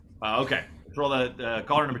problem. Okay, let's roll the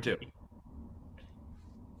caller number 2.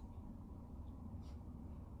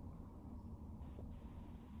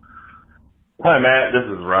 Hi, Matt. This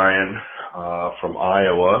is Ryan from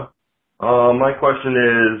Iowa. My question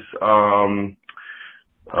is,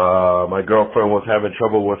 my girlfriend was having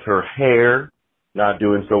trouble with her hair, not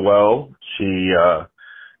doing so well. She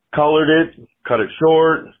colored it, cut it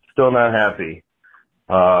short, still not happy.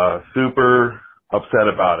 Super upset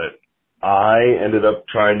about it. I ended up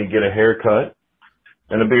trying to get a haircut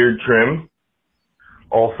and a beard trim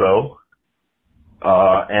also.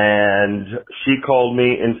 And she called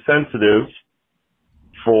me insensitive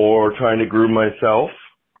for trying to groom myself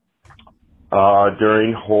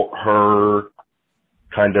during her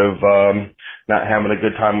kind of not having a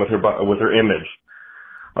good time with her image.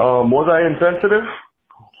 Was I insensitive,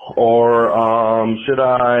 or should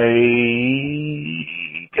I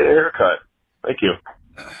get a haircut? Thank you.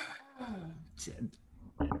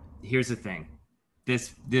 Here's the thing.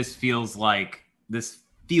 This feels like,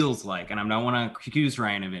 and I don't want to accuse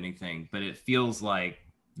Ryan of anything, but it feels like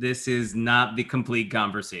this is not the complete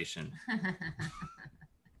conversation.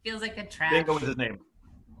 Feels like a trap. Bingo was his name.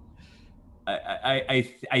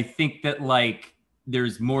 I think that, like,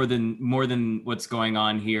 there's more than what's going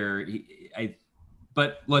on here.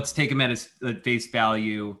 But let's take him at face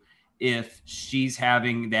value. If she's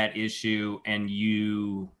having that issue and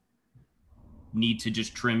you need to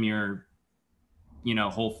just trim your,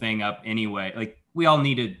 whole thing up anyway, like, we all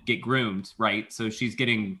need to get groomed, right? So she's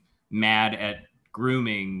getting mad at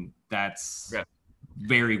grooming. That's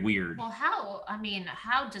very weird. Well,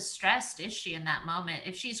 how distressed is she in that moment?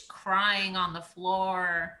 If she's crying on the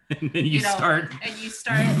floor, and then you start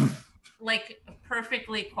like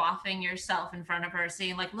perfectly quaffing yourself in front of her,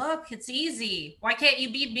 saying, like, look, it's easy. Why can't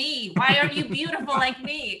you be me? Why aren't you beautiful like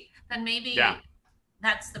me? Then maybe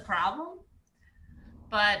that's the problem.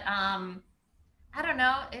 but I don't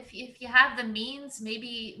know if you have the means,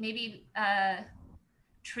 maybe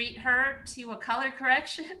treat her to a color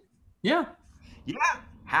correction. Yeah.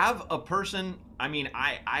 Have a person. I mean,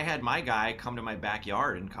 I had my guy come to my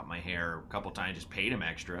backyard and cut my hair a couple times. Just paid him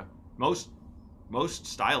extra. Most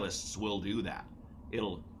stylists will do that.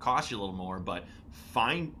 It'll cost you a little more, but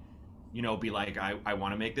find, be like, I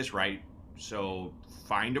want to make this right. So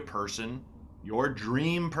find a person, your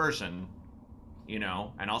dream person, and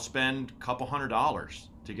I'll spend a couple $100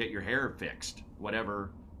 to get your hair fixed,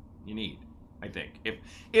 whatever you need. I think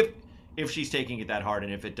if she's taking it that hard,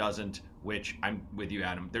 and if it doesn't, which I'm with you,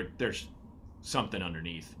 Adam, there's something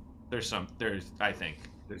underneath. I think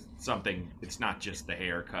there's something. It's not just the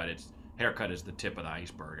haircut. Haircut is the tip of the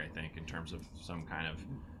iceberg, I think, in terms of some kind of.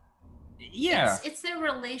 Yeah, it's their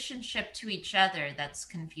relationship to each other that's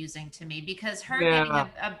confusing to me, because her getting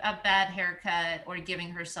a bad haircut or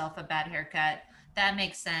giving herself a bad haircut, that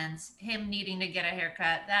makes sense. Him needing to get a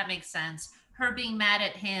haircut, that makes sense. Her being mad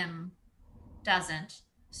at him doesn't.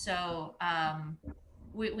 So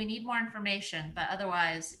we need more information, but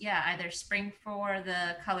otherwise, either spring for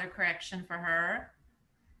the color correction for her,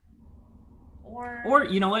 or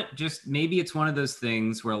you know what, just maybe it's one of those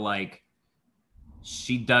things where like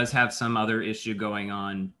she does have some other issue going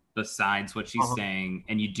on besides what she's saying,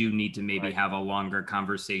 and you do need to maybe have a longer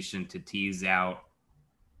conversation to tease out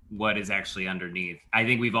what is actually underneath. I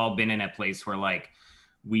think we've all been in a place where like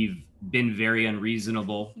we've been very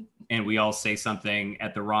unreasonable, and we all say something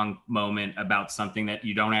at the wrong moment about something that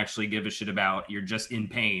you don't actually give a shit about. You're just in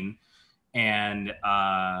pain. And,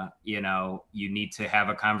 you need to have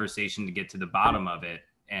a conversation to get to the bottom of it.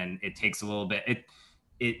 And it takes a little bit.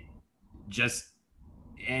 It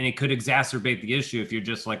could exacerbate the issue if you're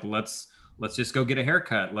just like, let's just go get a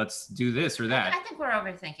haircut. Let's do this or that. I think we're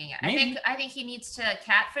overthinking it. I think he needs to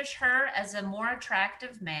catfish her as a more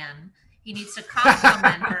attractive man. He needs to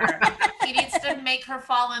compliment her. He needs to make her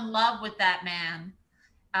fall in love with that man.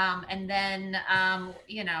 And then,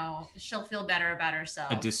 she'll feel better about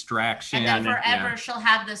herself. A distraction. And then forever she'll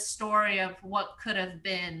have this story of what could have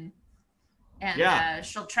been. And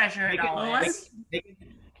she'll treasure it always.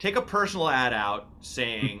 Take a personal ad out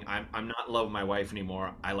saying, I'm not in love with my wife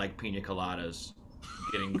anymore. I like pina coladas.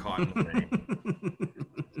 Getting caught in the rain.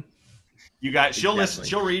 You guys, she'll listen.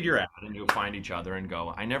 She'll read your ad, and you'll find each other and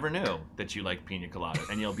go, I never knew that you like pina coladas,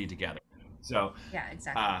 and you'll be together. So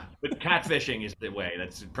exactly. But catfishing is the way.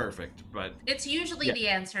 That's perfect. But it's usually the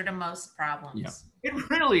answer to most problems. Yeah. It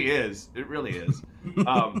really is. It really is.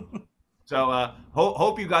 So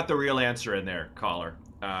hope you got the real answer in there, caller,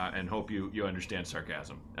 and hope you understand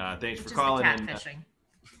sarcasm. Thanks for calling in. Catfishing.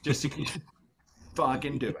 Just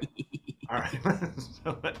fucking do it. All right.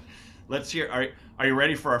 So let's hear. Are you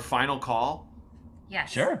ready for our final call?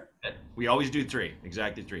 Yes. Sure. We always do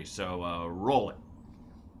exactly three. So roll it.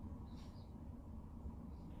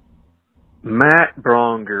 Matt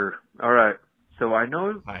Bronger. All right. So I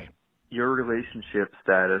know your relationship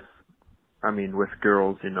status, with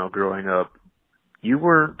girls, growing up, you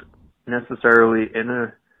weren't necessarily in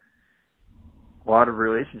a lot of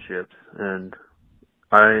relationships. And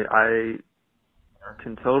I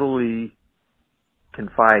can totally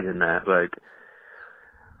confide in that. Like,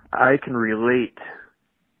 I can relate.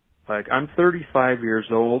 Like, I'm 35 years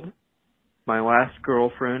old. My last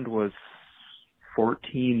girlfriend was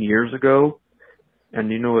 14 years ago.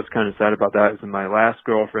 And you know what's kind of sad about that is my last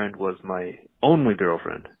girlfriend was my only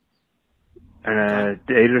girlfriend. And I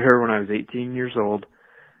dated her when I was 18 years old.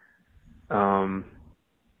 I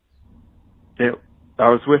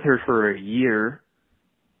was with her for a year.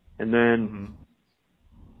 And then,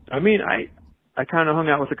 I kind of hung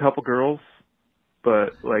out with a couple girls,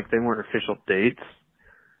 but like they weren't official dates.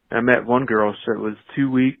 I met one girl, so it was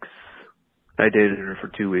 2 weeks. I dated her for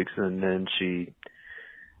 2 weeks, and then she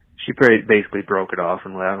basically broke it off,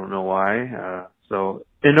 and I don't know why. So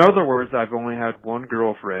in other words, I've only had one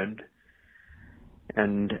girlfriend,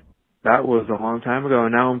 and that was a long time ago.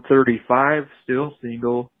 And now I'm 35, still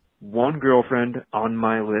single, one girlfriend on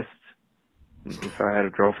my list. If I had a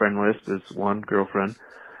girlfriend list, it's one girlfriend.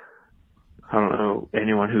 I don't know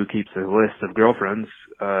anyone who keeps a list of girlfriends.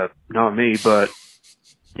 Not me, but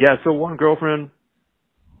yeah, so one girlfriend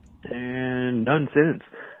and none since.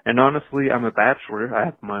 And honestly, I'm a bachelor. I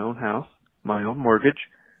have my own house, my own mortgage,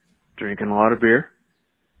 drinking a lot of beer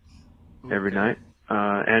every night.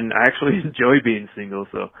 And I actually enjoy being single,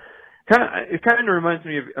 so it kind of reminds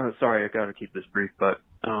me of, sorry, I gotta keep this brief, but,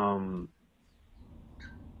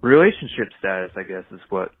 relationship status, I guess, is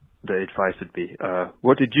what the advice would be.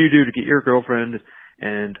 What did you do to get your girlfriend,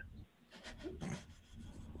 and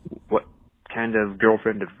what kind of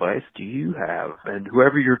girlfriend advice do you have? And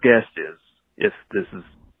whoever your guest is, if this is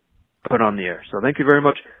put on the air. So thank you very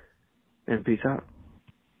much, and peace out.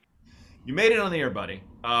 You made it on the air, buddy.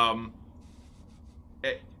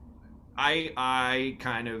 I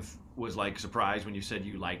kind of was like surprised when you said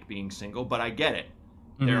you like being single, but I get it.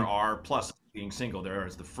 Mm-hmm. There are pluses being single. There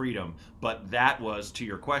is the freedom, but that was, to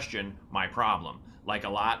your question, my problem. Like a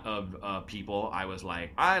lot of people, I was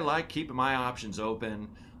like, I like keeping my options open.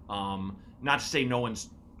 Not to say no one's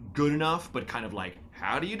good enough, but kind of like,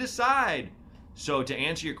 how do you decide? So to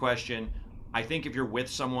answer your question, I think if you're with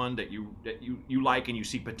someone that you like and you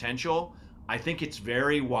see potential, I think it's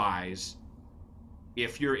very wise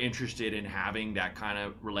if you're interested in having that kind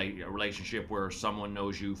of relationship where someone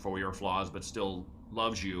knows you for your flaws but still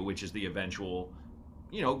loves you, which is the eventual,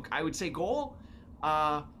 I would say goal.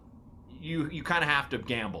 You kind of have to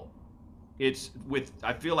gamble.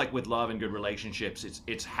 I feel like with love and good relationships,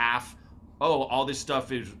 it's half, oh, all this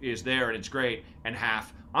stuff is there and it's great, and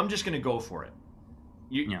half, I'm just going to go for it.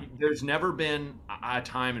 There's never been a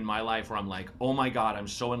time in my life where I'm like, oh my God, I'm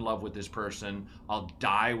so in love with this person, I'll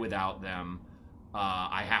die without them.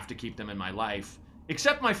 I have to keep them in my life.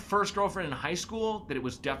 Except my first girlfriend in high school, that it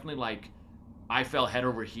was definitely like I fell head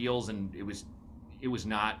over heels, and I was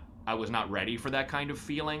not ready for that kind of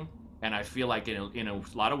feeling. And I feel like in a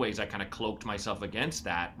lot of ways I kind of cloaked myself against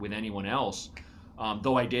that with anyone else.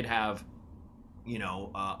 Though I did have,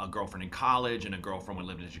 a girlfriend in college and a girlfriend when I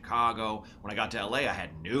lived in Chicago. When I got to LA, I had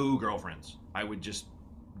no girlfriends. I would just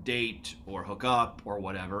date or hook up or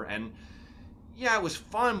whatever. And yeah, it was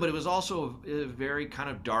fun, but it was also a very kind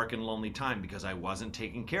of dark and lonely time because I wasn't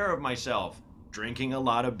taking care of myself, drinking a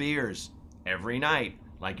lot of beers every night,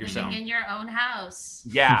 like yourself. Living in your own house.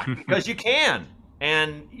 Yeah, because you can.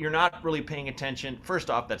 And you're not really paying attention. First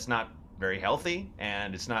off, that's not very healthy,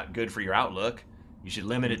 and it's not good for your outlook. You should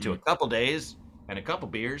limit it to a couple days and a couple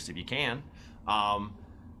beers if you can. I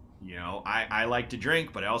like to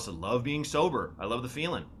drink, but I also love being sober. I love the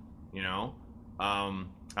feeling,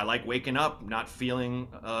 I like waking up not feeling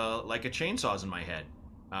like a chainsaw's in my head.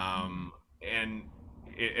 And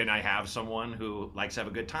I have someone who likes to have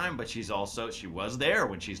a good time, but she was there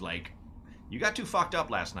when she's like, you got too fucked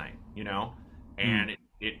up last night, And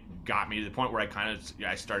it got me to the point where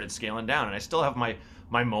I started scaling down, and I still have my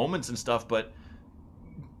moments and stuff. But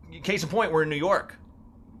case in point, we're in New York,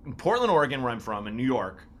 in Portland, Oregon, where I'm from, in New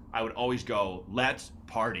York. I would always go, let's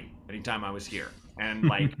party anytime I was here, and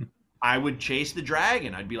like I would chase the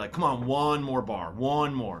dragon. I'd be like, come on, one more bar,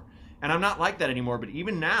 one more. And I'm not like that anymore. But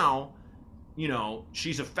even now,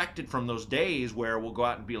 she's affected from those days where we'll go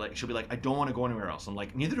out and she'll be like, I don't want to go anywhere else. I'm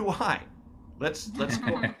like, neither do I. Let's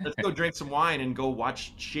go drink some wine and go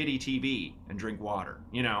watch shitty TV and drink water,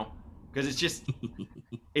 because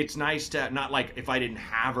it's nice to not, like, if I didn't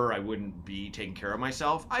have her, I wouldn't be taking care of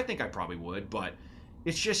myself. I think I probably would, but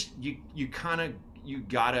it's just, you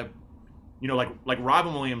gotta, like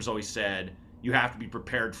Robin Williams always said, you have to be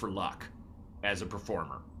prepared for luck as a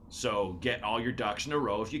performer. So get all your ducks in a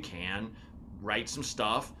row if you can, write some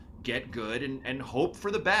stuff, get good, and hope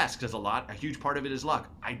for the best, because a huge part of it is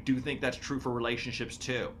luck. I do think that's true for relationships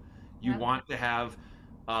too. You want to have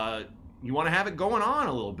it going on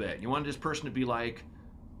a little bit. You want this person to be like,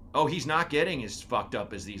 oh, he's not getting as fucked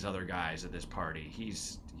up as these other guys at this party.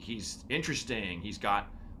 He's interesting. He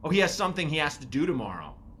has something he has to do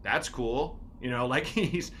tomorrow. That's cool. Like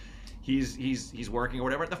he's working or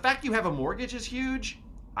whatever. The fact you have a mortgage is huge.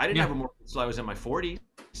 I didn't have a mortgage until I was in my 40s.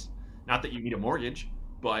 Not that you need a mortgage,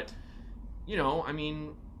 but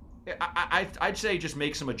I'd say just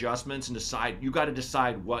make some adjustments and decide. You got to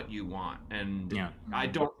decide what you want. And I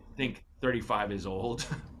don't think 35 is old,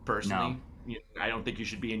 personally. No. I don't think you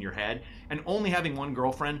should be in your head. And only having one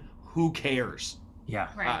girlfriend, who cares? Yeah.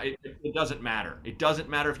 Right. It doesn't matter. It doesn't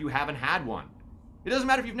matter if you haven't had one. It doesn't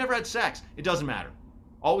matter if you've never had sex. It doesn't matter.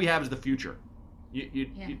 All we have is the future.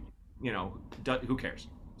 Who cares?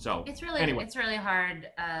 So it's really anyway. It's really hard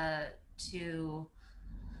to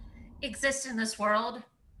exist in this world,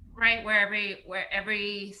 right? Where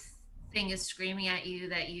everything is screaming at you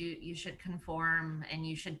that you should conform and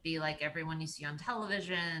you should be like everyone you see on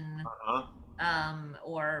television,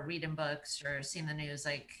 or read in books or see in the news.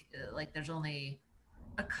 Like there's only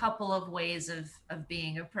a couple of ways of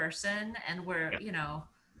being a person, and we're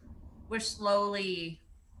slowly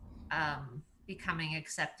becoming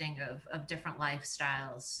accepting of different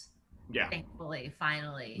lifestyles. Yeah. Thankfully,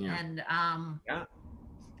 finally. Yeah. And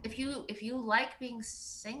if you like being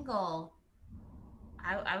single,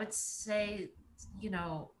 I would say,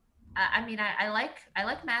 I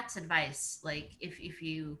like Matt's advice. Like if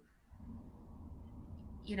you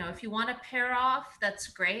if you want to pair off, that's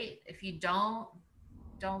great. If you don't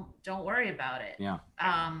worry about it. Yeah.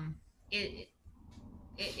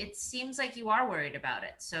 It seems like you are worried about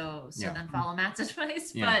it. So then follow Matt's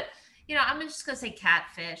advice. Yeah. But I'm just gonna say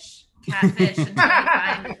catfish until you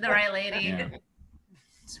find the right lady. Yeah.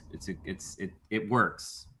 It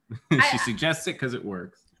works. She suggests it because it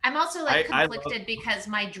works. I'm also like conflicted because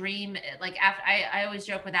my dream, like after I always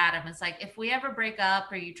joke with Adam, it's like if we ever break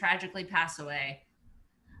up or you tragically pass away,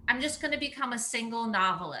 I'm just gonna become a single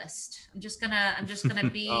novelist. I'm just gonna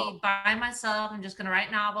be by myself. I'm just gonna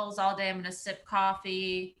write novels all day. I'm gonna sip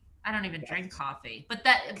coffee. I don't even drink coffee, but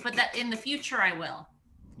that in the future I will.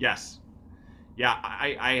 Yes. Yeah,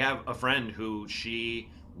 I have a friend who she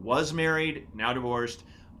was married, now divorced,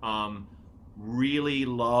 really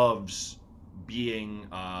loves being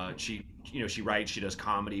she writes, she does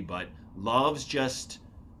comedy, but loves just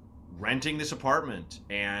renting this apartment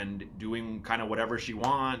and doing kind of whatever she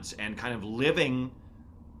wants and kind of living,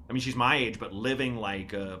 I mean she's my age, but living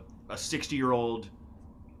like a 60-year-old,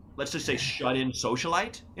 let's just say shut-in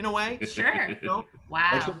socialite in a way. Sure. Wow.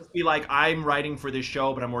 Like she'll just be like, I'm writing for this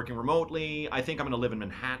show, but I'm working remotely. I think I'm going to live in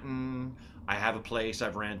Manhattan. I have a place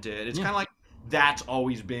I've rented. It's kind of like that's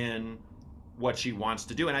always been what she wants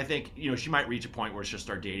to do. And I think, she might reach a point where she'll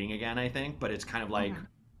start dating again, I think. But it's kind of like,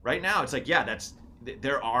 right now, it's like,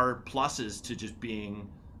 there are pluses to just being,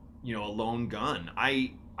 a lone gun.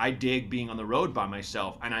 I dig being on the road by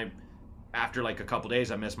myself. And after like a couple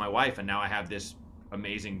days, I miss my wife. And now I have this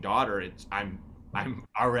amazing daughter. I'm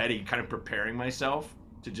already kind of preparing myself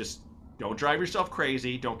to just don't drive yourself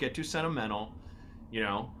crazy, don't get too sentimental.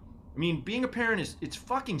 I mean, being a parent it's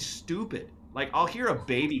fucking stupid. Like I'll hear a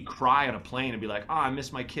baby cry on a plane and be like, oh, I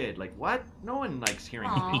miss my kid. Like what? No one likes hearing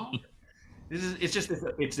me. It's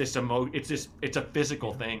a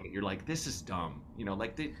physical thing that you're like, this is dumb.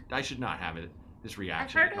 I should not have this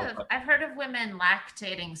reaction. I've heard of women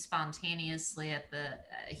lactating spontaneously at the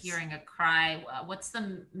hearing a cry. What's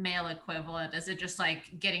the male equivalent? Is it just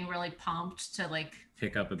like getting really pumped to like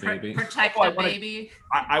pick up a baby, protect a baby?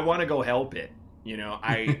 I want to go help it.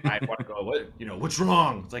 I want to go. What's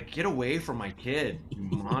wrong? It's like, get away from my kid, you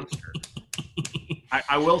monster.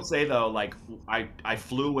 I will say though, like I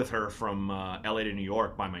flew with her from LA to New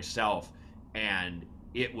York by myself, and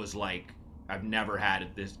it was like. I've never had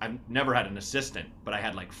an assistant, but I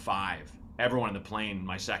had like 5. Everyone in the plane,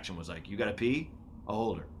 my section was like, "You got to pee? I'll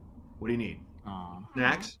hold her. What do you need?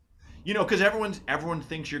 Snacks?" Because everyone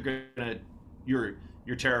thinks you're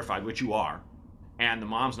terrified, which you are, and the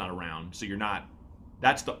mom's not around, so you're not.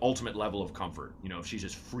 That's the ultimate level of comfort. If she's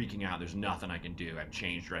just freaking out, there's nothing I can do. I've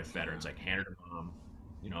changed her, I've fed her. It's like hand her to mom.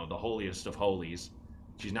 The holiest of holies.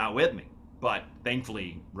 She's not with me. But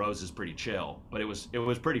thankfully, Rose is pretty chill. But it was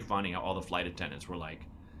pretty funny how all the flight attendants were like,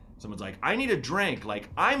 someone's like, I need a drink. Like,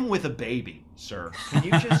 I'm with a baby, sir. Can you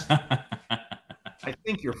just... I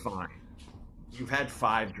think you're fine. You've had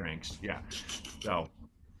 5 drinks. Yeah. So,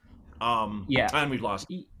 and we've lost...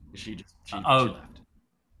 She left.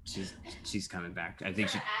 She's coming back. I think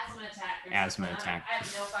she... Asthma attack. I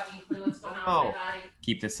have no fucking clue what's going on with my body.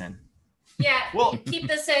 Keep this in. Yeah, well, keep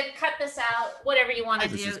this in, cut this out, whatever you want to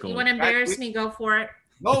do. You want to embarrass me, go for it.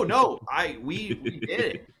 No, we did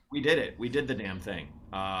it. We did it. We did the damn thing.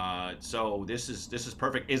 So this is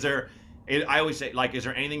perfect. I always say, like, is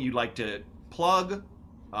there anything you'd like to plug?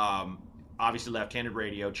 Obviously, Left-Handed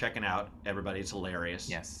Radio, checking out, everybody. It's hilarious.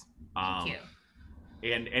 Yes. Thank you.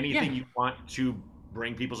 And anything you want to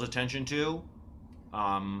bring people's attention to?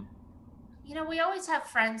 We always have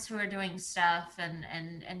friends who are doing stuff,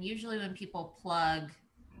 and usually when people plug,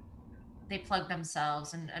 they plug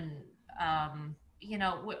themselves, and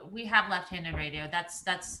we have Left-Handed Radio.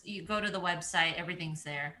 That's you go to the website, everything's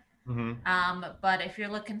there. Mm-hmm. But if you're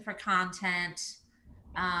looking for content,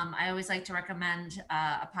 I always like to recommend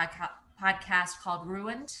a podcast called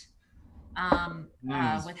Ruined,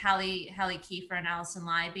 with Hallie Kiefer and Allison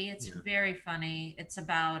Leiby. It's very funny. It's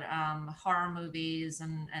about horror movies,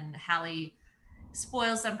 and Hallie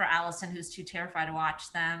spoils them for Allison, who's too terrified to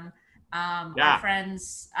watch them. Our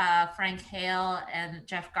friends Frank Hale and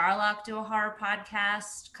Jeff Garlock do a horror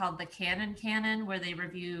podcast called The Canon, where they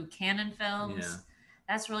review Canon films. Yeah.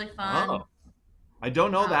 That's really fun. Oh. I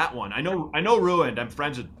don't know that one. I know Ruined. I'm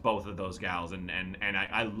friends with both of those gals, and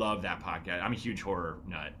I love that podcast. I'm a huge horror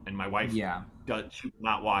nut, and my wife she will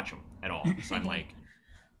not watch them at all. So I'm like,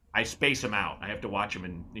 I space them out. I have to watch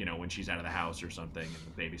them, when she's out of the house or something, and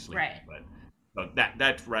the baby's sleeping. Right. But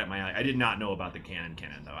that's right my eye. I did not know about the Canon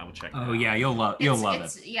though. I will check. Oh yeah, you'll love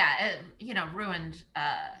it. Yeah, Ruined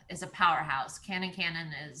is a powerhouse.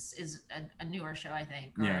 Canon is a newer show, I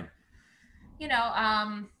think.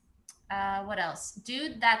 What else?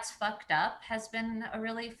 Dude, That's Fucked Up has been a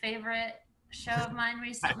really favorite show of mine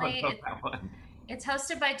recently. It's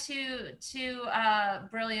hosted by two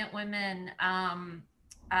brilliant women,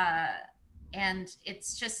 and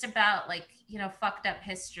it's just about like, you know, fucked up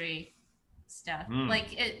history stuff.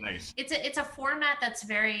 Nice. It's a format that's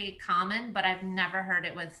very common, but I've never heard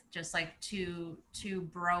it with just like two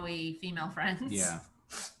bro-y female friends. Yeah.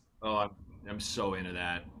 Oh, I'm so into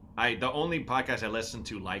that. The only podcast I listen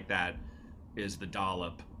to like that is The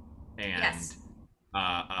Dollop, and Yes.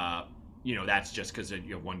 You know, that's just because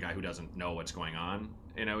you have one guy who doesn't know what's going on.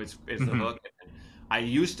 You know, it's the hook. I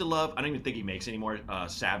used to love. I don't even think he makes anymore.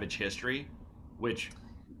 Savage History, which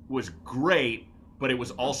was great, but it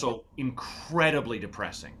was also incredibly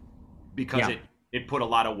depressing because it put a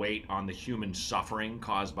lot of weight on the human suffering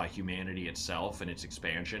caused by humanity itself and its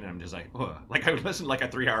expansion. And I'm just like, ugh. Like I would listen to like a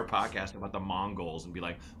 3-hour podcast about the Mongols and be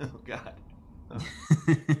like, oh God,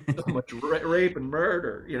 so much rape and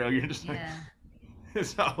murder. You know, you're just like.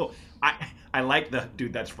 So I like the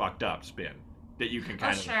Dude, That's Fucked Up spin that you can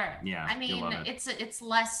kind of. Sure. Yeah. I mean, it's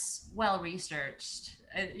less well researched.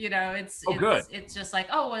 You know, it's good. It's just like,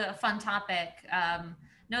 oh, a fun topic.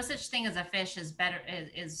 No Such Thing as a Fish is better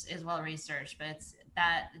is well researched, but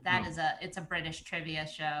it's a British trivia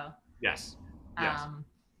show. Yes. I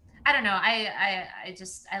don't know. I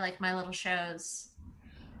like my little shows.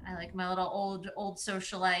 I like my little old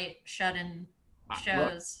socialite shut-in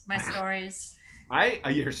shows. My stories.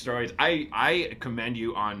 Your stories. I commend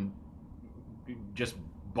you on just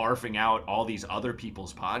barfing out all these other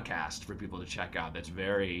people's podcasts for people to check out. That's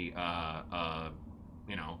very,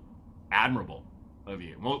 you know, admirable of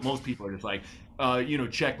you. Most people are just like, you know,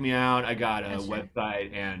 check me out. I got a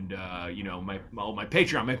website, and you know, my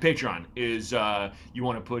Patreon. My Patreon is you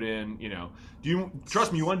want to put in, you know, do you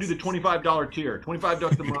trust me? You want to do the $25 tier,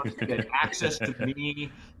 $25 a month to get access to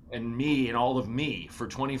me and all of me for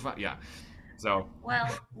 25. Yeah. So well,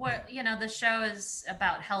 you know, the show is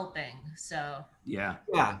about helping. So yeah.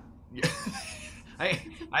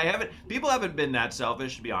 People haven't been that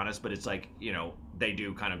selfish, to be honest, but it's like, you know, they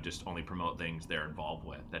do kind of just only promote things they're involved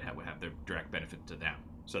with that would have their direct benefit to them.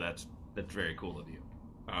 So that's very cool of you.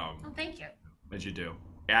 Thank you. As you do.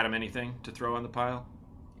 Adam, anything to throw on the pile?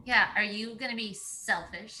 Yeah. Are you going to be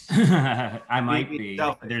selfish? I might be.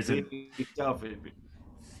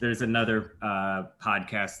 There's another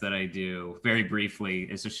podcast that I do very briefly.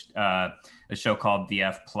 It's a show called The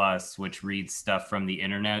F Plus, which reads stuff from the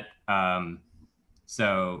internet.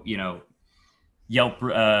 So, you know, Yelp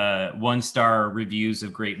 1-star reviews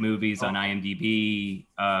of great movies on IMDb,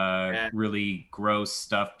 really gross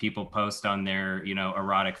stuff people post on their, you know,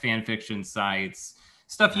 erotic fan fiction sites,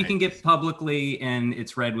 stuff you can get publicly, and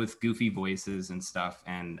it's read with goofy voices and stuff.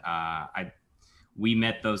 And we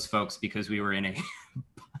met those folks because we were in a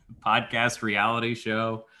podcast reality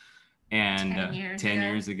show, and 10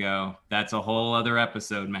 years ago. That's a whole other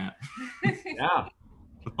episode, Matt. Yeah.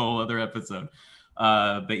 A whole other episode.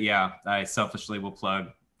 But yeah, I selfishly will plug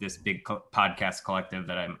this big podcast collective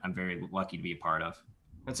that I'm very lucky to be a part of.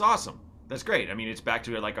 That's awesome. That's great. I mean, it's back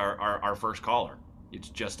to like our first caller. It's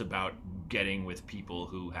just about getting with people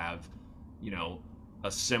who have, you know,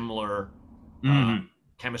 a similar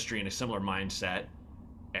chemistry and a similar mindset,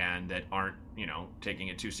 and that aren't, you know, taking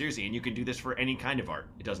it too seriously. And you can do this for any kind of art.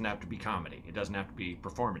 It doesn't have to be comedy. It doesn't have to be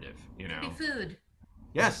performative, you know. Could be food.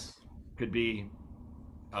 Yes. Could be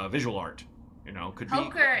visual art. You know, could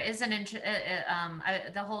poker is an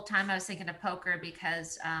the whole time I was thinking of poker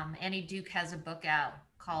because Annie Duke has a book out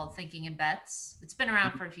called Thinking in Bets. It's been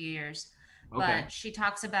around for a few years, but she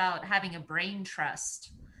talks about having a brain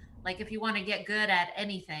trust. Like if you want to get good at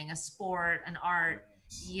anything, a sport, an art,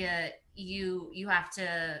 you have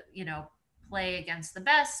to, you know, play against the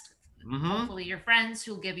best. Hopefully your friends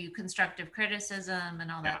who'll give you constructive criticism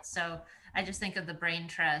and all that. So I just think of the brain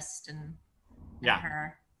trust and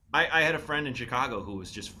her. I had a friend in Chicago who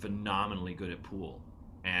was just phenomenally good at pool,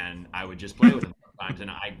 and I would just play with him sometimes,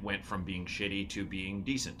 and I went from being shitty to being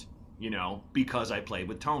decent, you know, because I played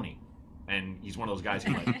with Tony, and he's one of those guys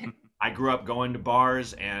who like, I grew up going to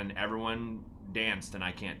bars and everyone danced and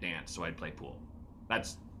I can't dance, so I'd play pool.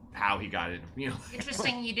 That's how he got it, you know.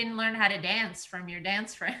 Interesting, you didn't learn how to dance from your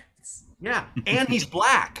dance friends. Yeah, and he's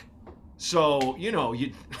black, so you know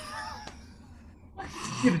you'd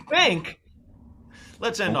think.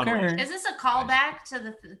 Let's end on. Is this a callback to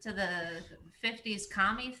the 50s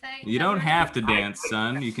commie thing? You don't have to dance,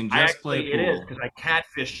 son. You can just play pool. It is because I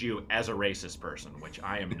catfished you as a racist person, which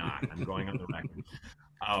I am not. I'm going on the record.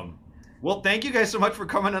 Well, thank you guys so much for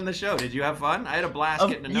coming on the show. Did you have fun? I had a blast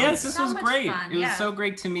getting to know you. Yes, this was great. It was so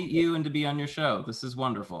great to meet you and to be on your show. This is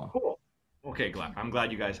wonderful. Cool. Okay, I'm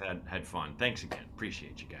glad you guys had fun. Thanks again.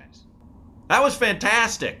 Appreciate you guys. That was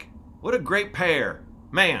fantastic. What a great pair.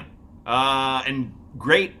 Man. And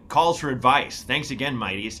great calls for advice. Thanks again,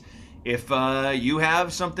 Mighties. If you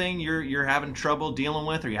have something you're having trouble dealing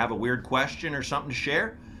with, or you have a weird question or something to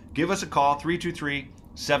share, give us a call,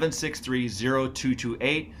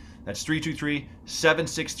 323-763-0228. That's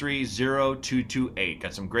 323-763-0228.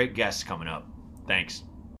 Got some great guests coming up. Thanks.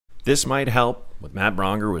 This Might Help with Matt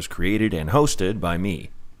Bronger was created and hosted by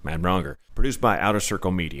me, Matt Bronger. Produced by Outer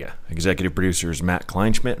Circle Media. Executive producers Matt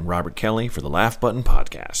Kleinschmidt and Robert Kelly for the Laugh Button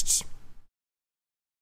Podcasts.